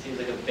seems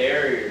like a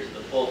barrier to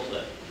the full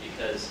flip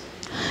because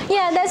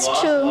yeah, that's you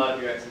lost true. a lot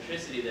of your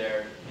eccentricity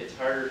there. It's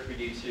harder for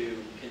you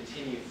to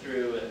continue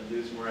through and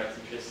lose more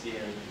eccentricity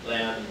and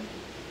land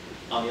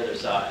on the other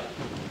side.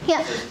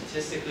 Yeah. So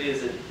statistically,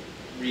 is it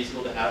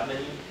reasonable to have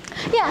many?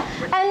 Yeah,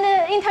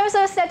 and in terms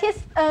of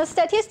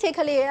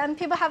statistically,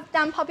 people have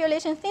done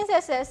population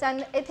synthesis,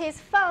 and it is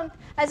found,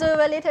 as we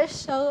will later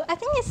show. I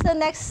think it's the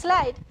next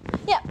slide.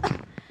 Yeah,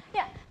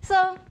 yeah.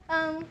 So,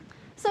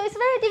 so it's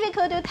very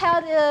difficult to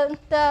tell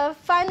the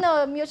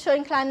final mutual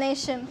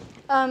inclination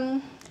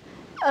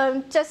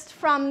just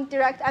from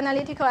direct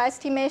analytical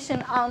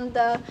estimation on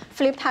the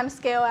flip time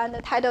scale and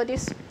the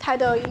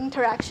tidal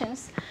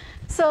interactions.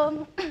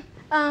 So.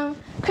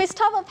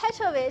 Christopher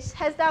Petrovich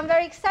has done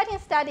very exciting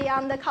study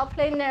on the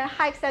coplanar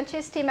high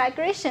eccentricity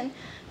migration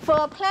for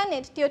a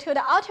planet due to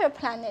the outer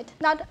planet,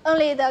 not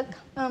only the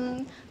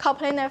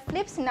coplanar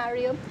flip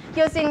scenario.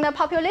 Using the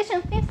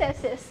population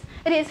synthesis,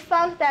 it is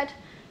found that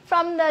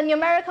from the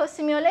numerical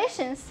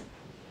simulations,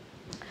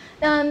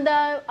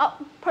 the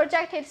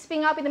projected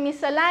spin-orbit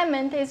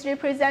misalignment is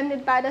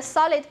represented by the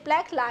solid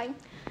black line,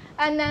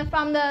 and then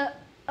from the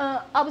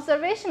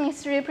observation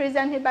is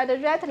represented by the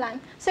red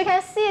line. So you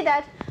can see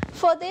that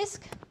for this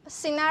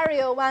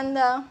scenario, when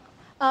the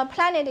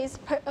planet is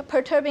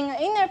perturbing an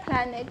inner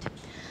planet,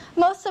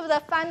 most of the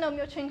final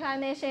mutual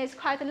inclination is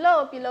quite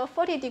low, below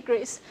 40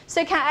 degrees. So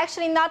you can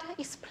actually not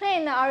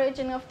explain the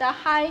origin of the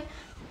high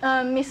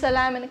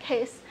misalignment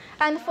case.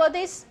 And for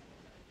this,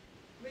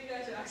 We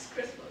got to ask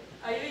Christopher,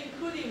 are you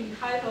including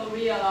tidal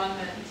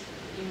realignment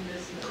in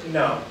this?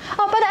 No.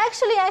 oh, but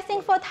actually, I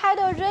think for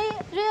tidal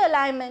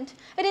realignment,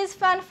 it is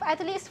found, at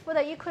least for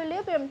the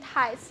equilibrium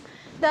tides,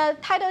 the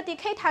tidal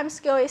decay time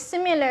scale is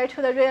similar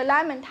to the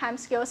realignment time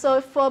scale. So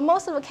for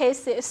most of the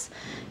cases,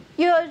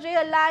 you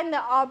realign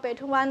the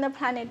orbit when the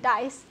planet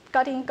dies,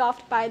 got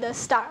engulfed by the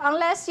star,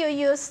 unless you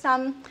use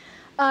some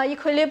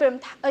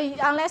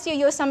unless you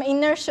use some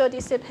inertial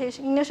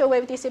dissipation, inertial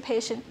wave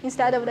dissipation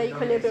instead of the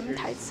equilibrium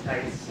tides.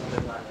 Tides on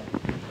the planet.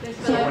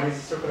 So So when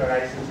it's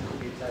circularized, it could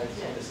be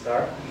tides on the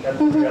star. That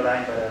would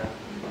realign, but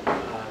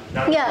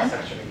none Yeah. is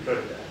actually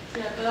included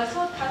there. yeah, but I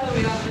thought tidal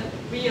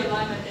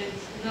realignment is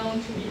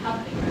known to be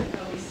happening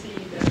when we see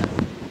the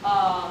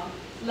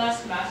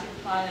less massive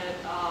planet,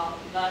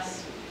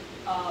 less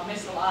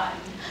misaligned.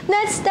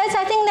 That's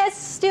I think that's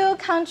still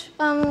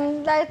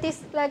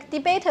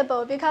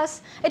debatable,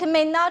 because it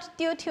may not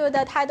due to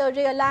the tidal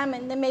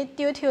realignment. It may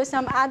due to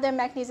some other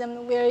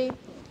mechanism where it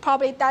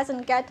probably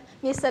doesn't get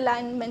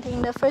misalignment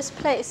in the first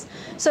place.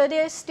 So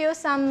there's still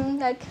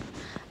some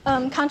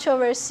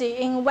controversy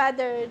in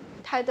whether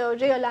tidal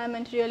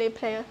realignment really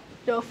play a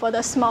role for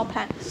the small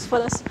planets, for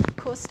the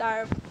cool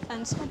star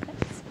and small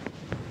planets.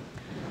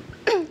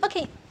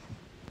 Okay.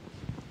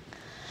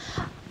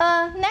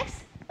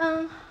 Next.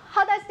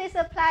 How does this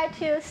apply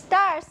to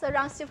stars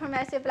around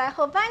supermassive black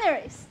hole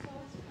binaries?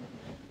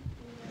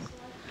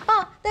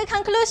 Oh, the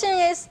conclusion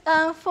is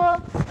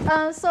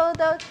so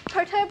the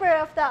perturber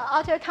of the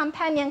outer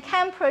companion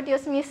can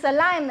produce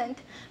misalignment,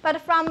 but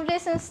from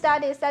recent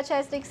studies such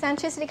as the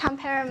eccentricity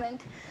comparison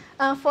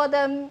for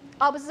the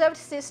observed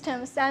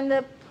systems and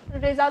the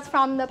results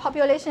from the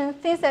population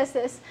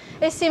synthesis,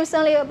 it seems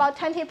only about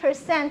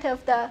 20%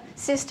 of the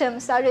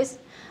systems are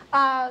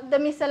the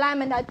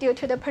misalignment are due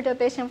to the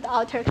perturbation of the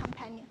outer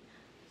companion.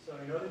 So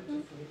in order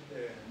to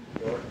flip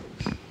the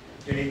orbits,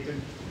 you need to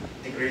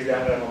decrease the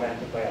angular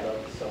momentum by a lot.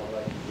 So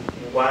like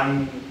in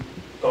one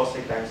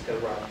cosine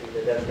timescale roughly,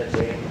 the delta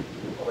J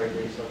over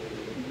increase of the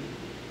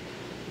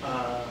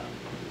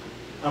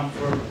and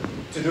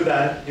to do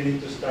that, you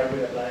need to start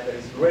with a line that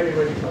is really,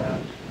 really far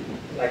out,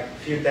 like a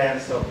few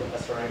tenths of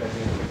astronomical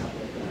units or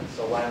something like that.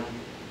 So 1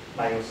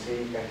 minus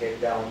c can get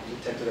down to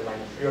 10 to the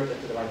minus 3 or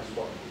 10 to the minus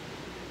 4.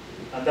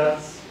 And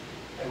that's,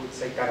 I would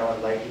say, kind of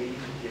unlikely,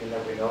 given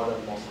that we know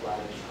that most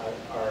planets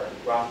are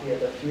roughly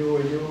at a few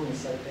U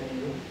inside 10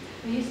 U.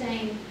 Are you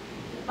saying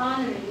the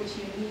binary which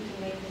you need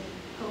to make the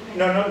coherent?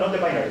 No, not the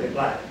binary, the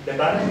planet. The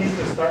planet needs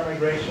to start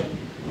migration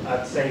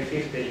at, say,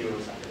 50 U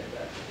or something like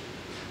that.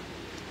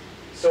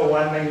 So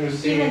 1 minus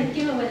c.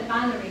 Given where the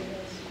binary is,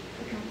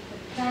 the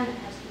planet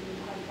has to be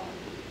quite far.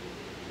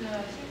 No,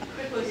 I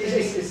think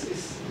Chris was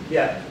saying.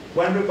 Yeah,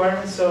 one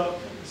requirement, so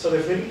the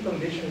flipping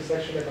condition is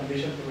actually a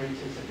condition to reach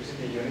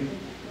eccentricity unity,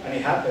 and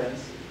it happens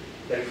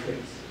that it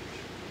flips.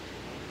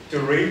 To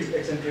reach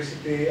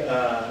eccentricity,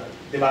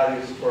 the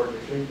values for the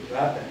flip to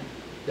happen,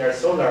 they are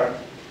so large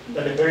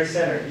that the very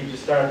center, if you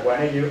start at 1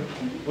 AU,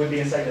 would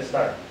be inside the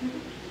star.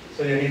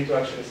 So you need to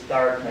actually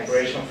start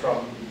migration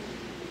from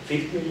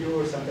 50 AU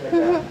or something like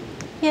that.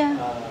 Yeah.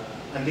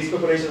 And this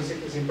population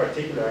synthesis in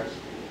particular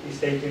is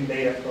taking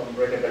data from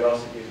rate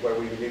velocities where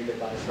we believe the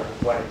planet starts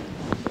at 1 AU.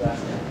 So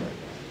that's kind of like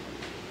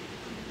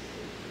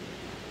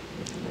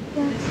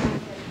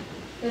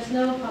There's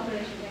no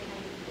population that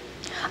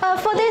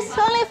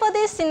only for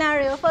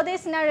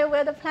this scenario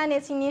where the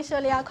planets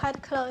initially are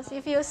quite close.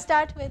 If you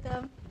start with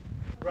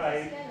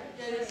right.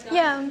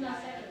 yeah.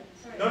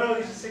 No,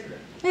 this is secular.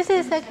 This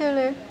is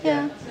secular.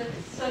 Yeah.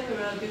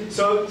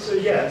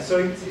 So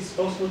it's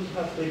possible to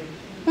have the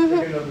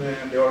flipping of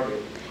the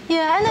orbit.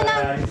 Yeah, and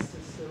then it's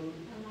still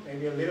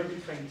maybe a little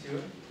bit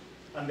fine-tuned,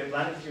 and the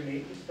planets you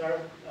need to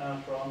start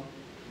from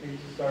need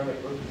to start like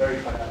very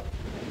far out.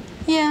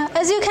 yeah,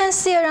 as you can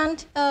see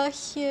around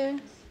here.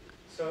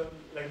 So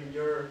like in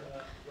your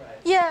Right.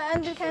 Yeah,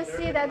 and you can So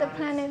see that the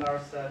planet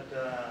starts at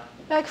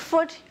like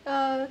 40,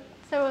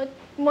 so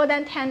more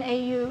than 10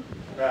 AU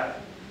right.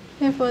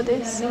 before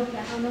this. No RV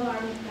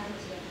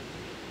planets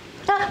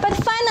yet. But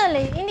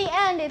finally, in the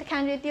end, it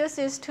can reduce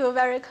this to a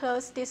very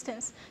close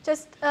distance.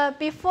 Just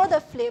before the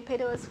flip,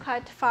 it was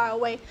quite far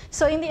away.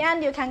 So in the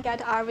end, you can get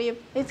RV.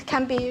 It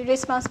can be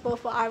responsible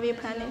for RV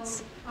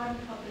planets. No RV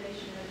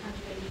population in the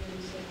country that you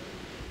use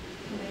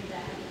to make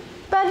that happen.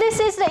 But this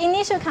is the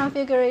initial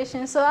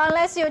configuration. So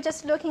unless you're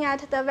just looking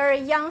at the very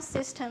young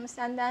systems,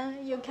 and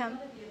then you can. There's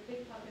going to be a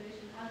big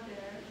population out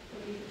there for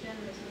the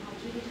generation on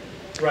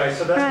Jupiter. Right,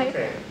 so that's Right.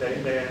 okay.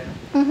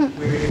 Mm-hmm.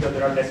 We believe that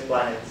there are less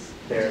planets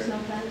there. There's no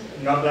planets.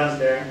 No planets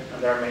there,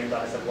 and there are many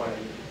planets at 1 AU.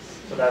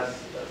 So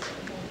that's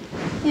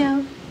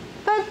Yeah,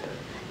 but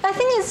I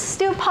think it's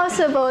still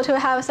possible to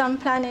have some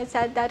planets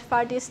at that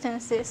far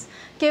distances,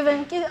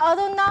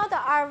 although now the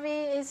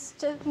RV is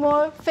just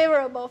more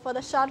favorable for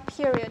the short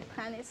period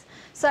planets.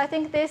 So I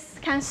think this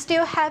can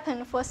still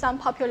happen for some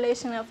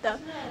population of the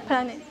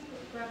planets.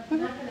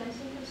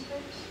 Microlensing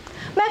constraints?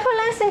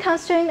 Microlensing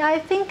constraint, I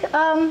think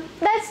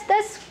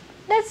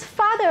that's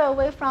farther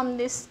away from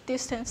this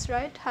distance,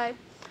 right?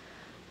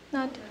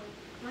 Not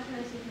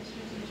Microlensing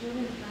constraints in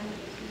German planet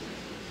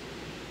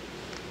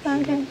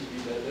is okay.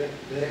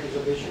 Direct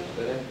observation,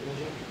 direct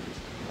imaging.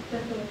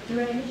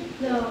 direct imaging?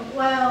 No,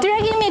 well,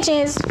 Direct imaging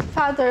is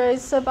farther.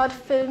 It's about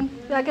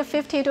like a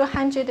 50 to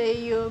 100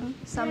 AU.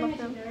 Some of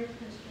them. There is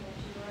constraint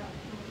actually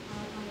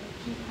on the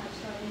G-type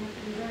star. You have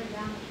to be very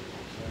young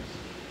G-type stars.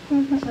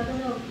 Mhm. So I don't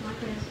know if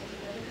microlensing is a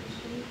better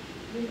constraint.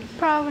 Really.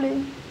 Probably.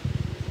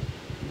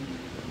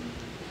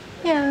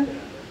 Yeah.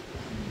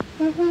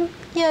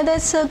 Yeah,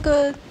 that's a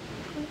good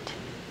point.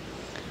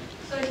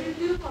 So if you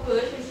do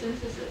population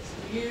synthesis,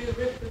 do you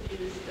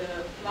reproduce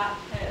the black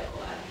tail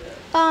at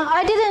the...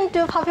 I didn't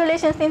do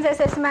population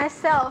synthesis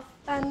myself,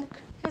 and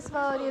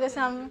Christopher did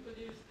some.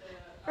 reproduce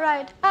the,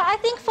 Right. I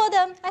think for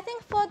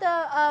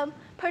the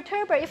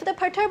perturber, if the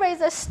perturber is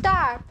a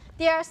star,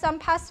 there are some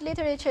past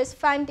literatures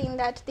finding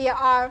that there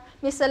are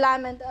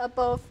misalignment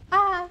above.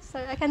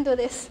 Sorry, I can do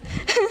this.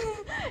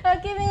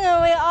 Giving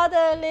away all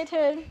the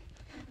later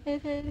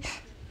things.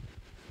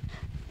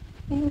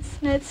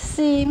 Let's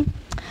see.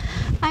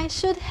 I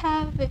should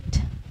have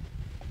it.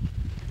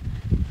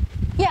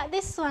 Yeah,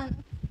 this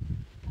one.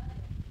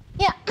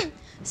 Yeah.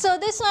 So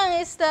this one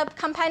is the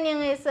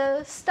companion is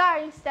a star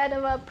instead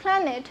of a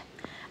planet.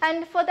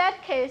 And for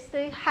that case,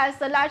 it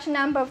has a large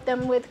number of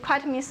them with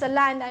quite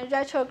misaligned and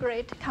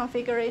retrograde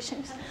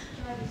configurations.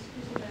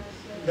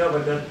 no,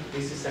 but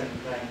this is an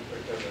inclined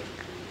perturber.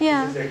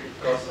 Yeah. This is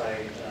a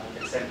cosine,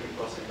 eccentric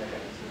cosine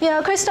mechanism.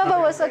 Yeah, Christopher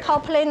was a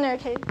coplanar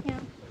case. Yeah.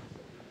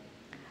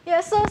 Yeah,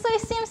 so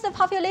it seems the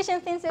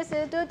population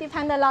synthesis do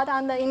depend a lot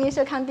on the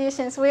initial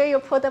conditions, where you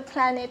put the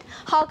planet,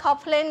 how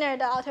coplanar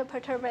the outer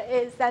perturber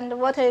is, and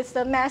what is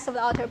the mass of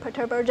the outer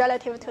perturber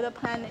relative to the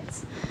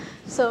planets.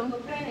 So. The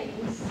planet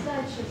is such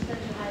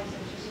a high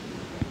eccentricity.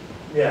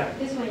 Yeah.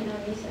 This one you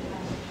don't need such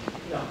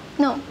high.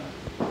 No. No.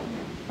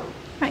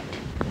 Right.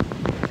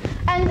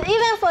 And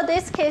even for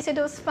this case, it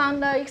was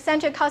found the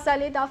eccentric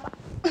causality of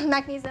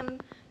mechanism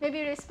may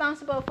be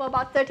responsible for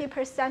about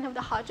 30% of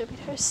the hot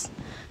Jupiters,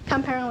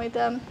 comparing with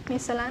the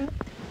misalignment.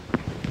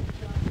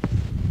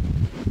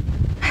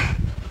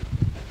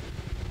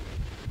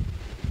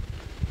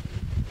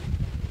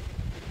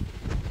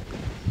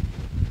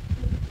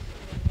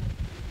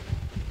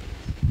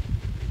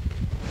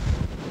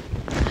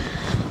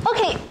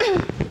 Okay,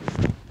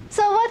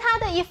 so what are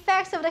the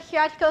effects of the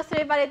hierarchical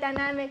three-body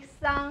dynamics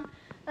on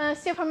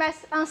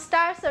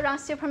stars around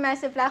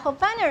supermassive black hole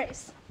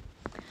binaries?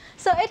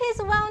 So it is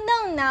well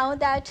known now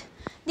that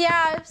there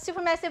are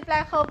supermassive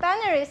black hole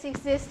binaries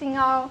exist in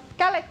our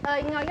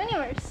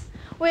universe,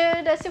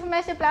 where the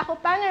supermassive black hole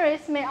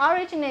binaries may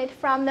originate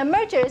from the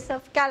mergers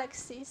of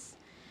galaxies.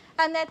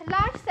 And at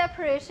large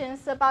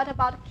separations, about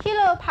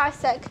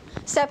kiloparsec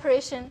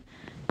separation,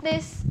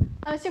 these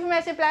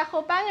supermassive black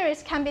hole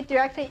binaries can be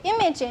directly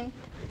imaging,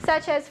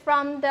 such as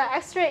from the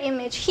X-ray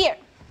image here.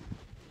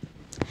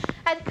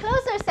 At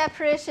closer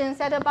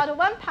separations, at about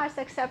 1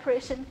 parsec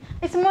separation,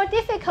 it's more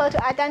difficult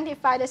to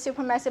identify the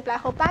supermassive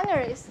black hole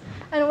binaries.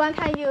 And one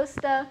can use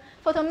the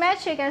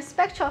photometric and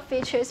spectral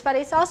features, but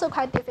it's also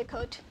quite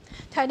difficult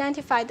to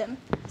identify them.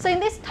 So in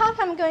this talk,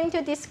 I'm going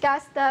to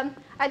discuss the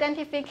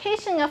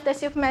identification of the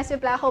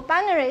supermassive black hole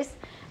binaries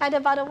at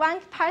about 1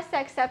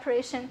 parsec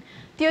separation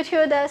due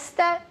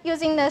to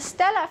using the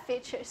stellar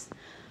features.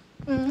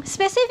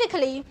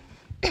 Specifically,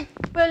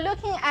 we're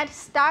looking at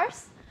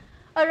stars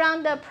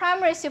around the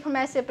primary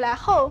supermassive black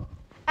hole,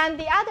 and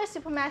the other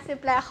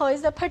supermassive black hole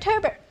is the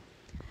perturber,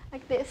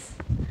 like this.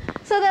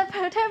 So the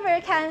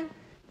perturber can.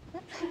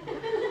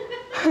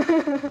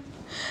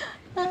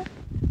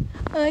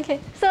 Okay,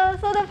 so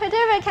the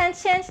perturber can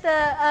change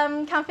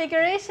the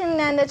configuration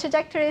and the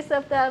trajectories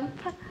of the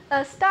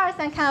stars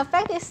and can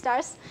affect these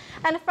stars.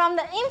 And from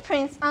the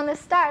imprints on the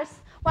stars,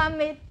 one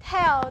may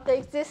tell the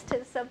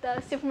existence of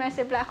the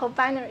supermassive black hole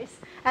binaries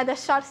at the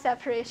short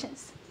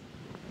separations.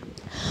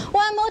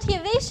 One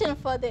motivation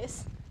for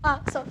this,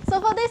 so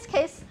for this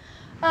case,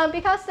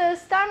 because the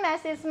star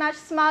mass is much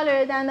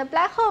smaller than the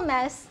black hole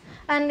mass,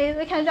 and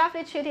we can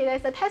roughly treat it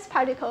as a test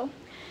particle.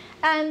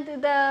 And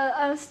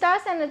the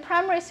stars and the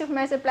primary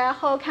supermassive black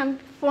hole can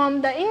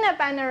form the inner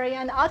binary,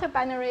 and the outer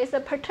binary is a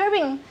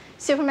perturbing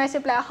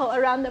supermassive black hole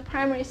around the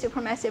primary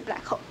supermassive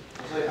black hole.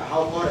 So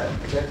how far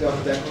exactly are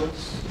the black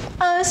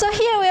holes? So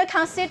here we are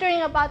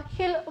considering about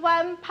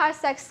 1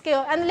 parsec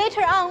scale, and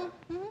later on,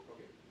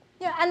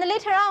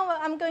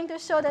 I'm going to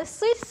show the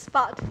sweet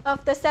spot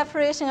of the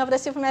separation of the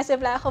supermassive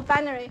black hole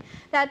binary,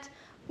 that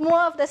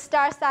more of the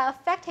stars are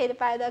affected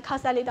by the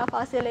causality of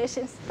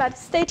oscillations. But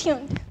stay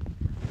tuned.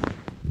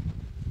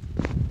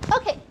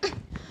 Okay,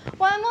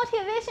 one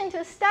motivation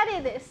to study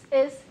this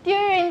is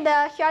during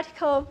the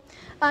hierarchical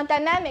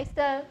dynamics,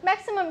 the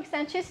maximum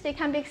eccentricity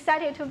can be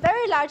excited to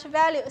very large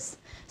values.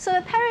 So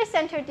the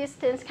pericenter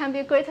distance can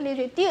be greatly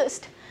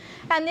reduced.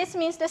 And this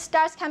means the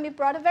stars can be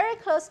brought very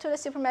close to the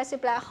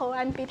supermassive black hole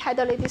and be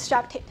tidally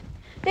disrupted.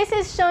 This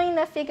is shown in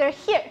the figure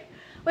here,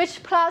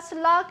 which plots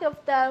log of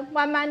the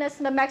 1 minus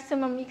the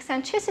maximum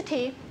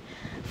eccentricity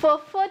for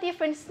 4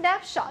 different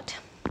snapshots.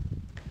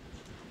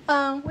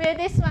 Where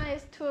this one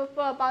is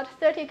for about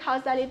 30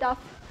 causality of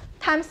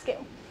time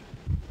scale.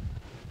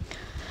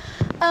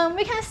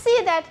 We can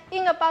see that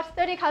in about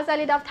 30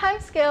 causality of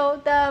time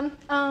scale, the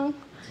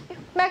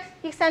max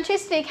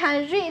eccentricity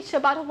can reach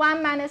about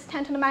 1 minus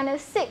 10 to the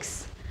minus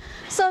 6.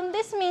 So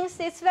this means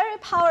it's very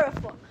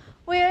powerful,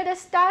 where the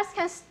stars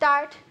can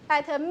start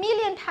at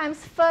 1,000,000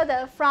 times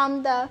further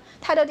from the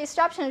tidal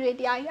disruption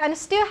radii and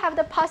still have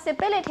the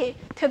possibility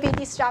to be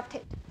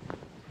disrupted.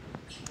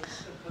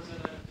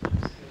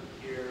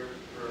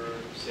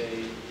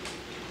 Say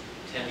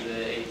 10 to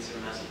the 8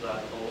 supermassive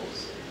black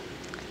holes?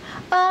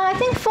 I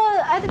think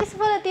at least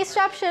for the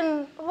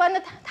disruption, when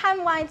the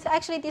time-wise it's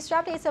actually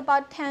disrupted, it's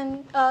about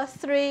 10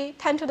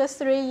 to the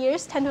 3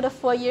 years, 10 to the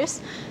 4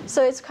 years.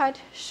 So it's quite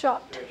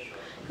short. Very short.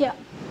 Yeah.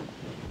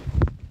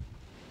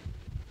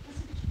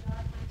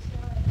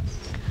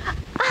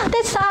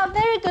 That's a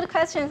very good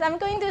question. I'm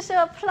going to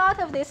show a plot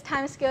of these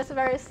time scales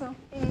very soon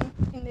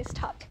in this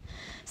talk.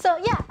 So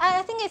yeah,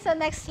 I think it's the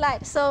next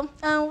slide. So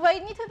we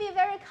need to be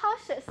very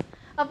cautious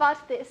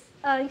about this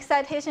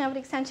excitation of the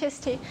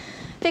eccentricity,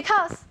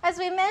 because as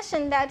we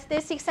mentioned that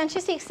this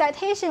eccentricity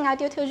excitation are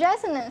due to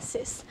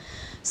resonances.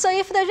 So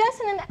if the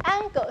resonant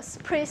angles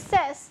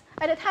precess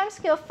at a time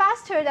scale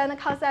faster than the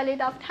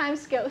causality of time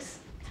scales,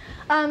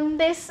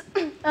 this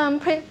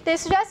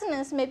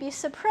resonance may be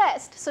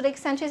suppressed, so the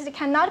eccentricity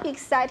cannot be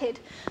excited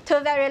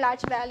to very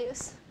large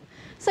values.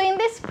 So in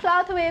this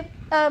plot, we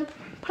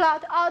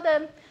plot all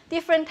the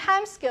different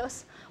time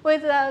scales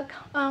with the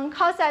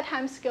causa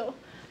time scale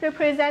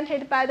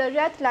represented by the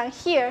red line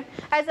here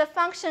as a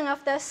function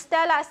of the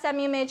stellar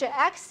semi-major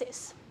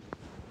axis.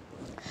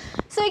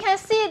 So you can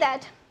see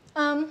that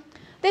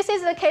this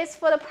is the case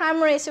for the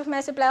primary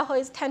supermassive black hole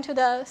is 10 to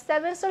the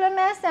 7 solar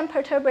mass, and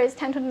perturber is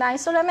 10 to the 9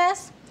 solar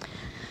mass.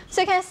 So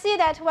you can see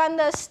that when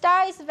the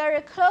star is very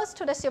close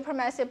to the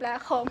supermassive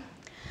black hole,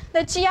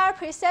 the GR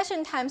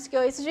precession time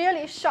scale is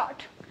really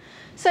short.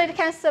 So it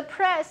can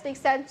suppress the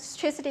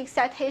eccentricity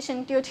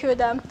excitation due to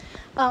the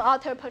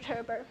outer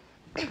perturber.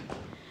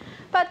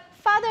 But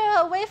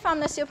farther away from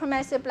the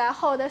supermassive black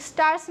hole, the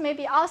stars may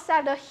be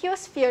outside the Hill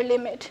sphere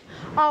limit,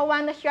 or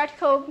when the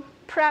hierarchical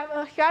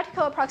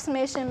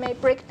approximation may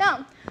break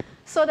down.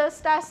 So the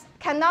stars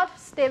cannot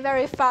stay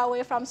very far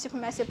away from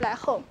supermassive black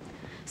hole.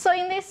 So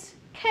in this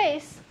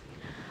case,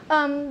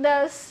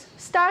 the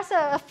stars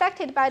are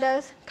affected by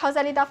the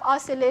causality of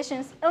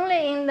oscillations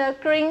only in the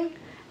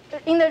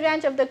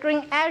range of the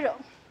green arrow.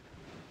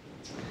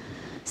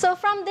 So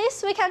from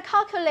this, we can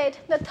calculate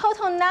the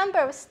total number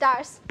of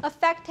stars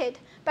affected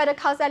by the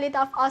causality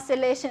of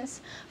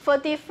oscillations for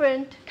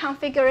different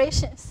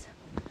configurations,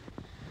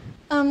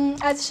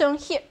 as shown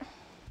here,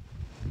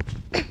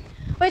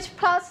 which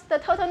plots the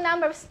total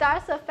number of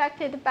stars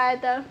affected by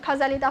the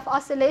causality of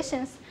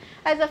oscillations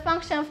as a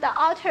function of the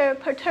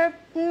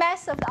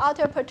mass of the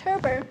outer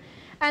perturber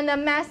and the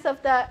mass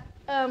of the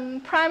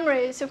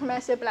primary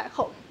supermassive black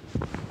hole.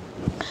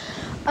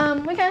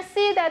 We can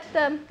see that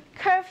the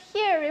curve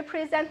here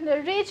represents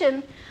the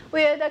region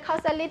where the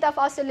causality of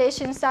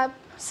oscillations are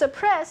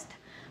suppressed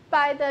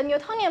by the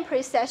Newtonian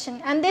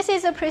precession. And this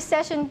is a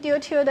precession due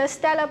to the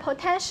stellar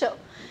potential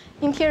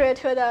interior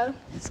to the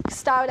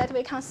star that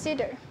we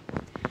consider.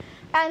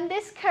 And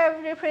this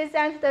curve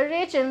represents the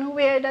region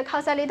where the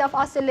causality of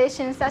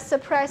oscillations are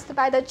suppressed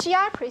by the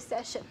GR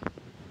precession.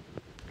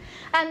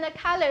 And the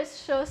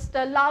colors shows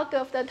the log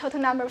of the total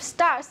number of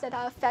stars that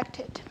are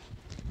affected.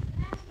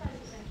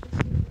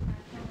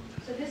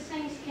 So this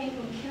thing came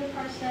from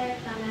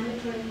kiloparsec,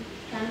 dynamic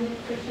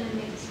friction, and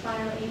makes a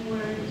spiral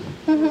inward.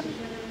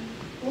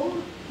 What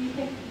do you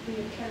think would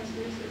be the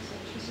characteristics of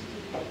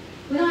eccentricity?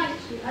 We don't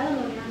actually, I don't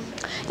know the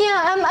answer.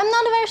 Yeah, I'm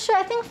not very sure.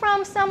 I think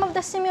from some of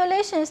the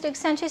simulations, the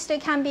eccentricity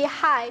can be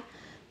high,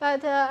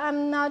 but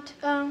I'm not.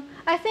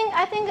 I think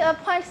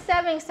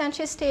 0.7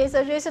 eccentricity is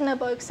a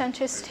reasonable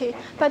eccentricity,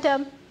 but.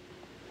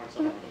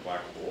 Some of the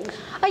black holes?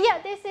 Yeah,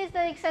 this is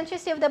the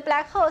eccentricity of the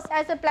black holes.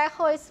 As the black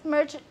hole is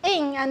merged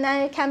in, and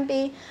then it can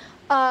be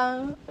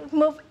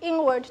move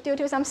inward due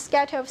to some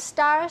scatter of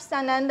stars,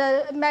 and then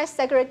the mass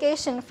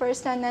segregation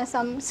first, and then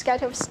some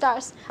scatter of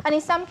stars. And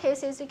in some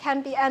cases, it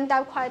can be end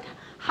up quite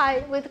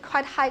high with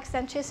quite high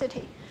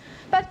eccentricity.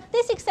 But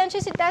this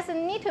eccentricity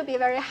doesn't need to be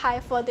very high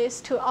for this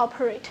to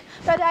operate.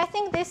 But I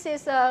think this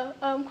is a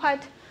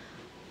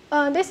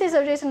this is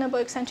a reasonable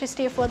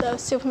eccentricity for the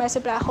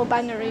supermassive black hole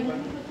binary.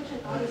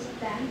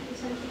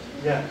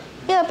 Yeah.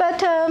 Yeah, but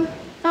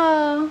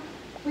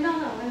we don't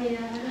know. I mean,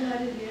 I don't know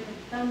if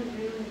you've done the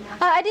real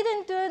I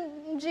didn't do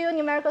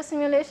geonumerical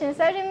simulations.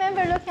 I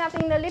remember looking up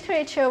in the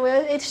literature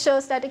where it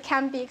shows that it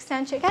can be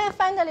eccentric. I can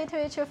find the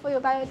literature for you,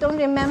 but I don't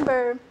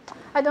remember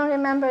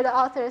the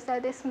authors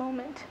at this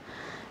moment.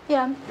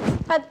 Yeah,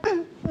 but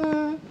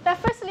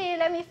firstly,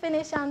 let me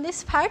finish on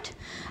this part.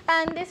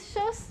 And this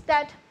shows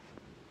that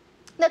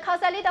the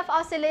causality of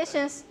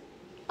oscillations.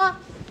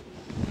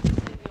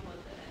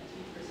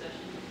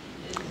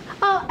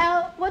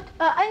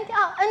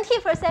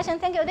 NT precession,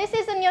 thank you. This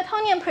is a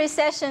Newtonian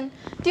precession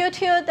due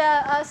to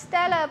the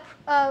stellar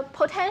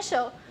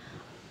potential.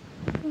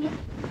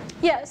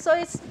 Yeah, so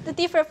it's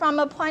different from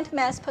a point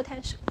mass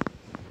potential.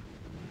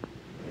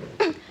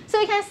 So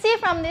you can see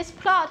from this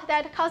plot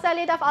that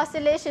causality of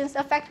oscillations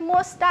affect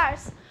more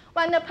stars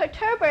when the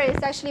perturber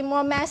is actually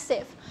more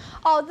massive.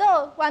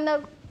 Although when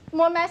the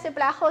more massive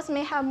black holes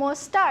may have more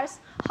stars,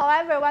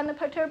 however, when the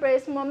perturber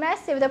is more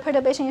massive, the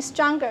perturbation is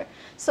stronger.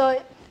 So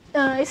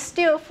it's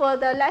still for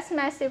the less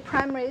massive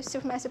primary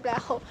supermassive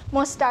black hole,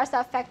 more stars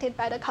are affected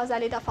by the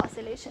causality of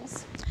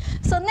oscillations.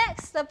 So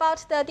next,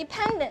 about the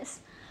dependence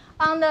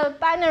on the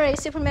binary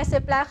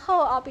supermassive black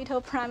hole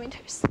orbital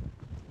parameters.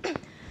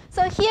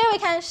 So here we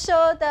can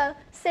show the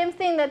same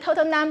thing, the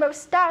total number of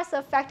stars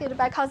affected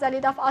by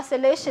causality of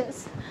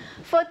oscillations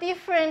for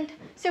different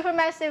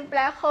supermassive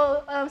black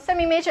hole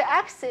semi-major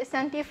axes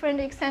and different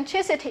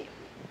eccentricity.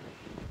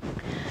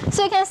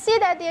 So you can see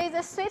that there is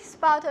a sweet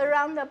spot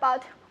around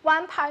about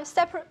 1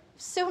 parsec.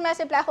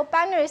 Supermassive black hole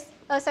binary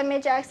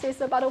semi-major axis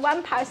is about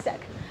 1 parsec.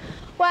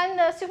 When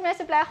the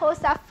supermassive black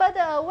holes are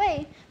further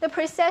away, the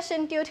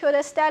precession due to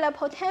the stellar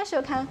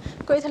potential can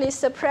greatly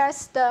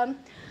suppress the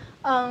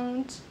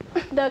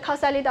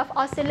causality of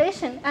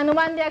oscillation. And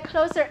when they are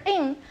closer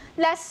in,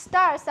 less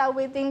stars are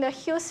within the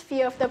Hugh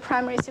sphere of the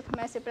primary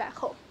supermassive black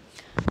hole.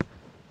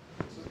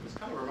 It's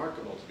kind of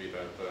remarkable to me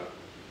that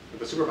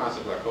the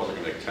supermassive black holes are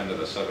going to make 10 to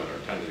the 7 or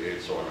 10 to the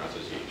 8 solar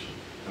masses each.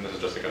 And this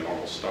is just like a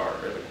normal star,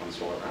 right? Like 1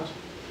 solar mass.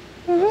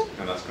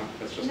 And that's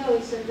just... No,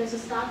 there's a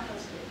star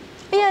cluster.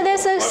 Yeah,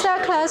 there's a star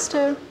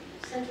cluster.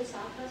 Central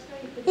star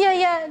cluster?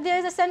 Yeah,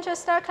 there's a central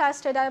star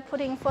cluster that I put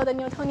in for the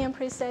Newtonian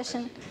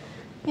precession.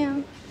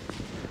 Yeah.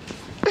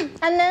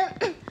 And then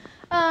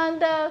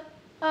the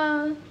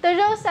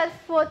rho set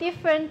for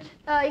different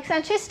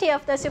eccentricity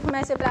of the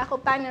supermassive black hole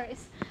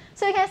binaries.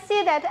 So you can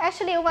see that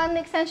actually when the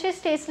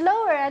eccentricity is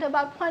lower at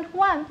about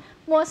 0.1,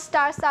 more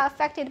stars are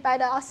affected by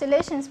the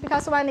oscillations,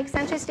 because when the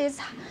eccentricity is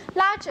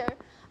larger,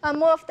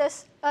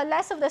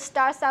 less of the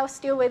stars are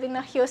still within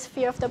the Hugh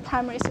sphere of the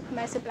primary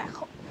supermassive black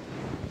hole.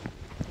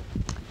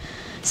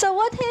 So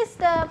what is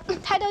the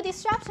tidal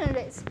disruption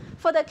rates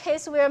for the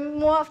case where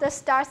more of the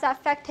stars are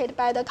affected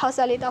by the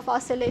causality of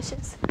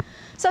oscillations?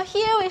 So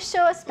here we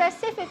show a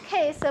specific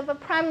case of a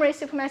primary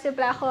supermassive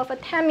black hole of a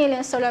 10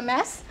 million solar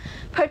mass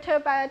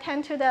perturbed by a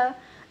 10 to the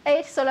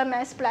 8 solar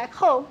mass black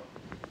hole.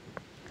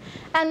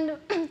 And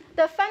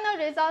the final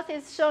result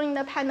is shown in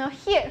the panel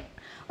here,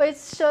 which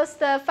shows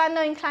the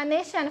final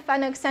inclination and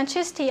final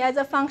eccentricity as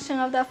a function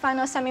of the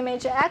final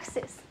semi-major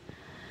axis.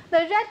 The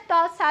red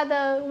dots are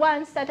the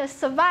ones that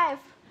survive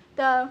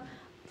the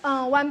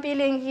 1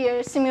 billion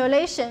year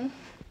simulation.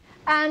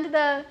 And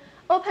the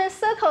open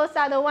circles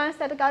are the ones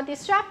that got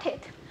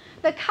disrupted.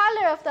 The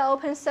color of the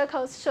open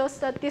circles shows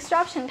the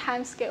disruption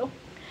timescale.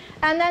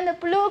 And then the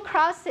blue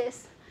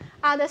crosses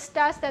are the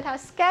stars that are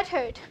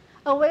scattered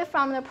away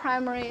from the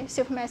primary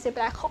supermassive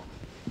black hole.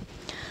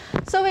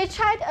 So we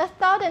tried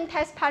 1,000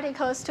 test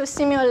particles to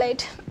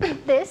simulate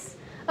this.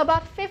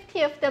 About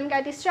 50 of them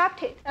got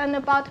disrupted, and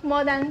about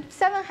more than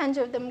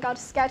 700 of them got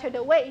scattered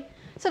away.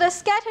 So the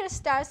scattered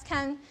stars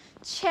can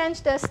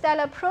change the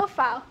stellar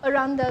profile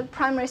around the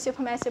primary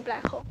supermassive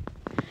black hole.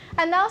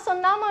 And also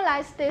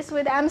normalize this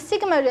with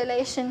M-sigma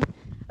relation.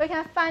 We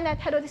can find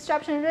that tidal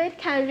disruption rate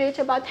can reach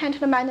about 10 to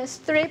the minus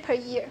 3 per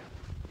year.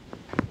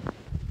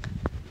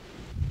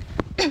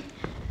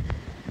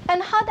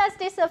 And how does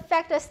this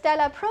affect the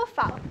stellar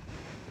profile?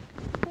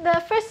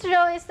 The first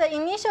row is the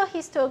initial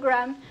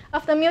histogram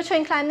of the mutual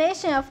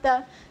inclination of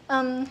the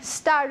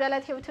star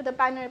relative to the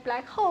binary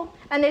black hole.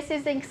 And this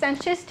is the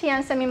eccentricity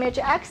and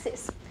semi-major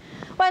axis.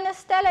 When the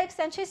stellar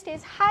eccentricity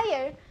is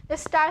higher, the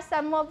stars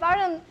are more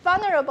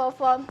vulnerable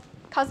for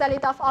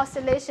causality of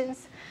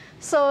oscillations.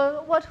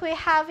 So what we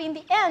have in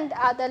the end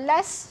are the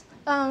less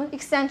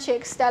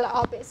eccentric stellar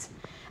orbits.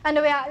 And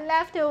we are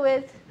left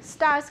with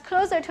stars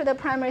closer to the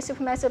primary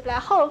supermassive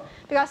black hole,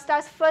 because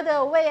stars further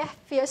away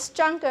feel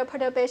stronger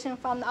perturbation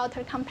from the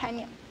outer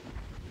companion.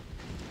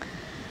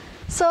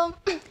 So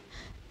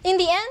in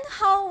the end,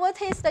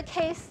 what is the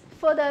case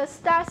for the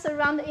stars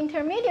around the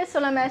intermediate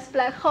solar mass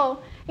black hole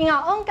in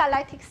our own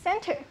galactic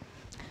center.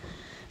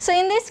 So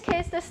in this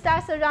case, the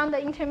stars around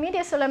the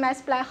intermediate solar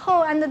mass black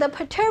hole, and the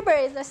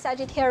perturber is the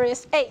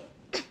Sagittarius A.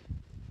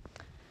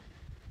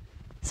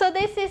 So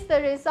this is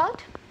the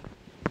result.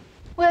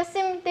 We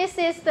assume this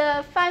is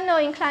the final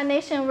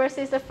inclination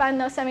versus the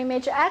final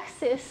semi-major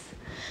axis.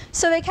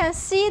 So we can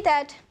see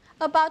that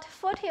about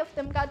 40 of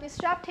them got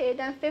disrupted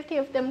and 50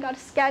 of them got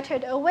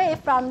scattered away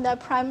from the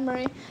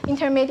primary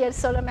intermediate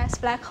solar mass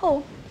black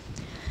hole.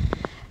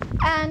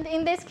 And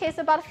in this case,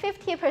 about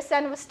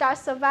 50% of stars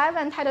survive,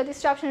 and tidal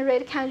disruption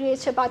rate can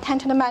reach about 10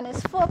 to the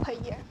minus 4 per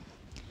year.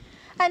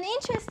 And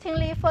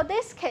interestingly, for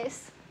this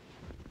case,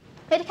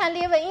 it can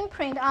leave an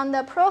imprint on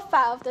the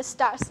profile of the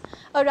stars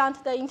around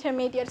the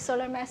intermediate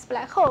solar mass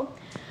black hole,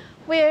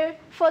 where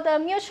for the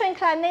mutual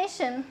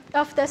inclination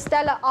of the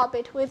stellar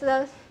orbit with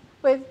the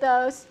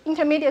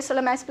intermediate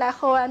solar mass black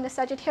hole and the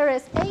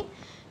Sagittarius A,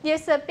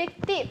 there's a big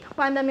dip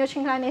when the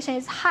mutual inclination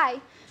is high.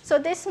 So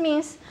this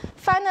means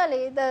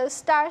finally the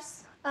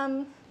stars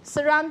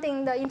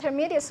surrounding the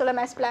intermediate solar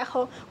mass black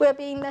hole will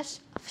be in the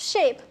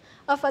shape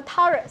of a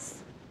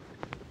torus.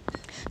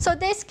 So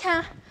this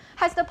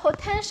has the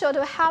potential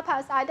to help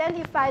us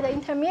identify the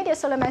intermediate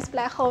solar mass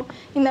black hole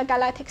in the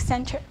galactic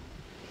center.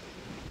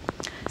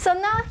 So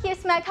now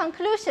here's my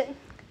conclusion.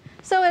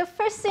 So we've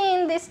first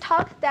seen in this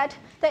talk that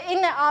the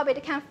inner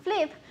orbit can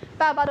flip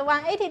by about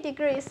 180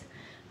 degrees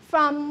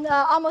from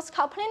the almost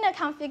coplanar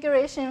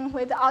configuration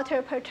with the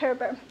outer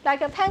perturber,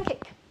 like a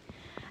pancake.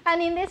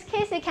 And in this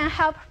case, it can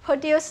help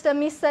produce the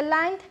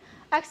misaligned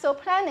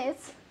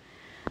exoplanets.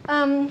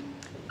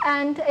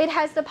 And it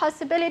has the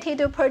possibility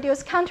to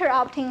produce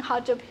counter-orbiting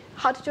hot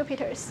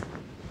Jupiters.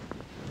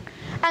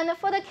 And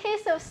for the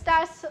case of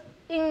stars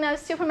in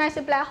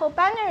supermassive black hole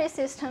binary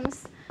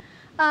systems,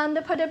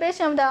 the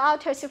perturbation of the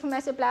outer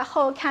supermassive black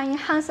hole can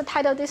enhance the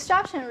tidal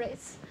disruption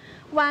rates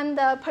when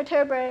the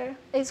perturber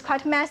is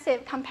quite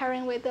massive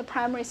comparing with the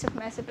primary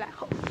supermassive black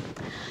hole.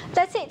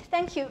 That's it.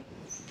 Thank you.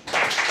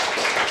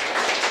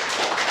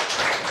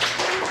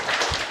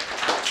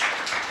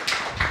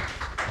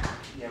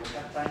 Yeah, we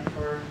have time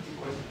for 2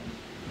 questions.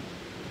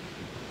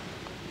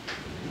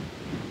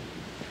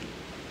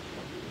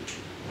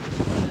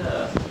 What are the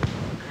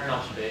current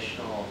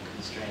observational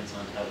constraints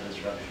on tidal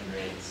disruption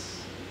rates?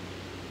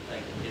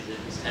 Like, is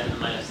 10 to the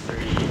minus 3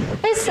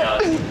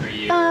 galaxies per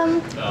year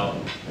about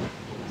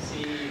C,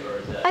 or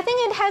is that? I think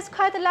it has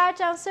quite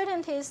large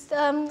uncertainties.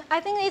 I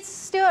think it's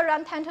still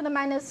around 10 to the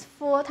minus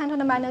 4, 10 to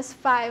the minus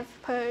 5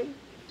 per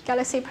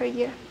galaxy per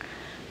year.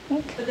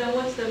 But then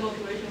what's the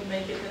motivation to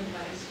make it 10 to the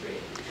minus 3?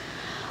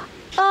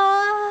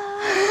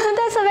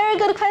 That's a very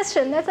good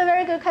question. That's a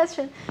very good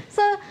question.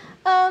 So,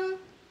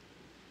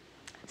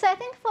 so I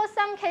think for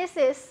some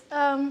cases,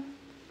 I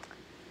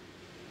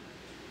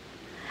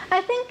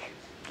think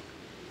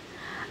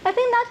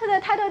not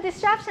the tidal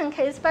disruption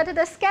case, but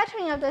the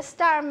scattering of the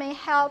star may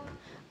help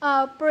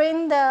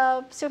bring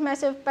the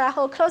supermassive black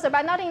hole closer,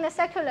 but not in the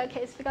secular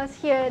case, because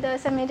here the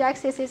semi-major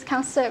axis is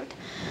conserved.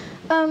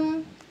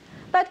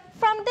 But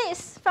from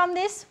this,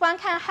 one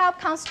can help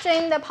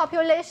constrain the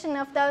population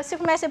of the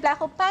supermassive black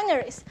hole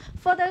binaries.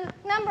 For the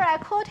number I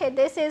quoted,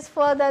 this is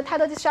for the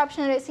tidal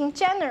disruption rates in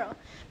general.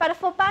 But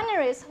for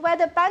binaries, where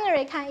the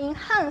binary can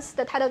enhance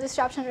the tidal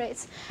disruption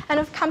rates, and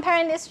if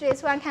comparing these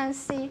rates, one can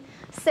say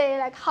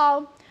like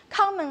how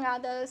common are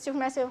the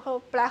supermassive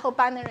black hole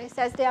binaries,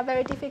 as they are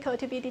very difficult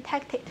to be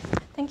detected.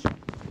 Thank you.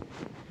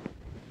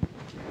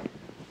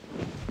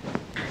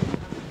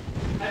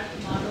 How to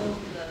model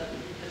the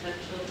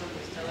potential from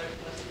the stellar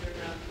cluster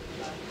around the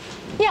black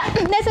hole? Yeah,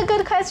 that's a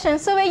good question.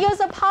 So we use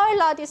a power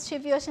law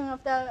distribution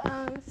of the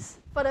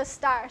for the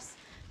stars,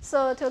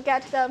 so to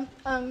get the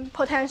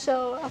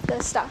potential of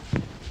the star.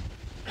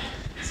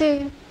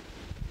 So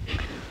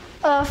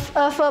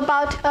of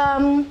about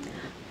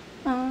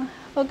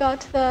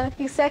forgot the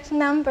exact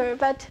number,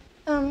 but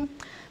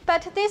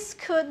this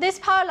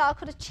power law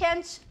could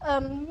change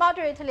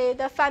moderately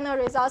the final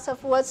results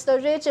of what's the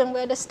region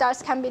where the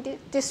stars can be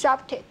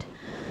disrupted.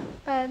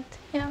 But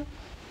yeah.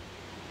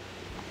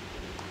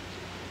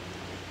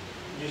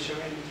 You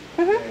showing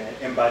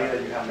embody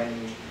that you have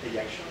many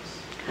ejections.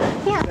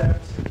 Yeah. Is there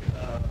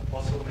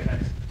also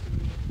mechanism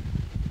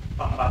to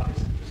combat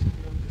this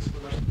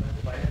supermassive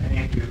black hole? And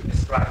if you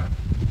extract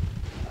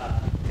 10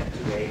 to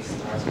the 8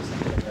 stars or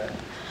something like that?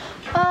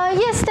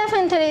 Yes,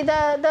 definitely.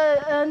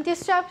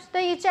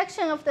 The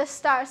ejection of the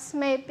stars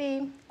may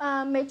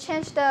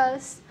change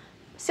the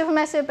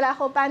supermassive black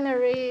hole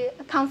binary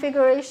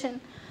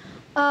configuration.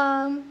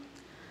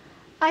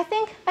 I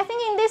think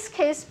in this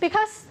case,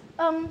 because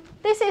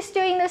this is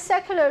still in the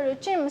secular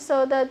regime,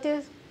 so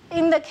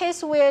in the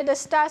case where the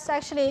stars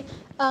actually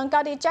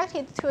got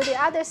ejected to the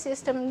other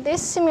system,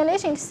 this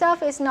simulation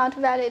itself is not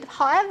valid.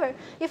 However,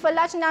 if a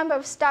large number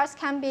of stars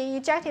can be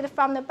ejected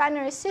from the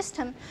binary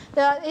system,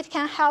 it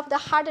can help the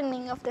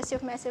hardening of the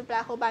supermassive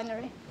black hole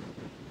binary.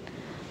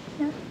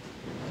 Yeah.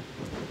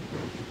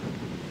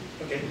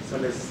 Okay, so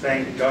let's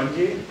thank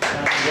Gongjie.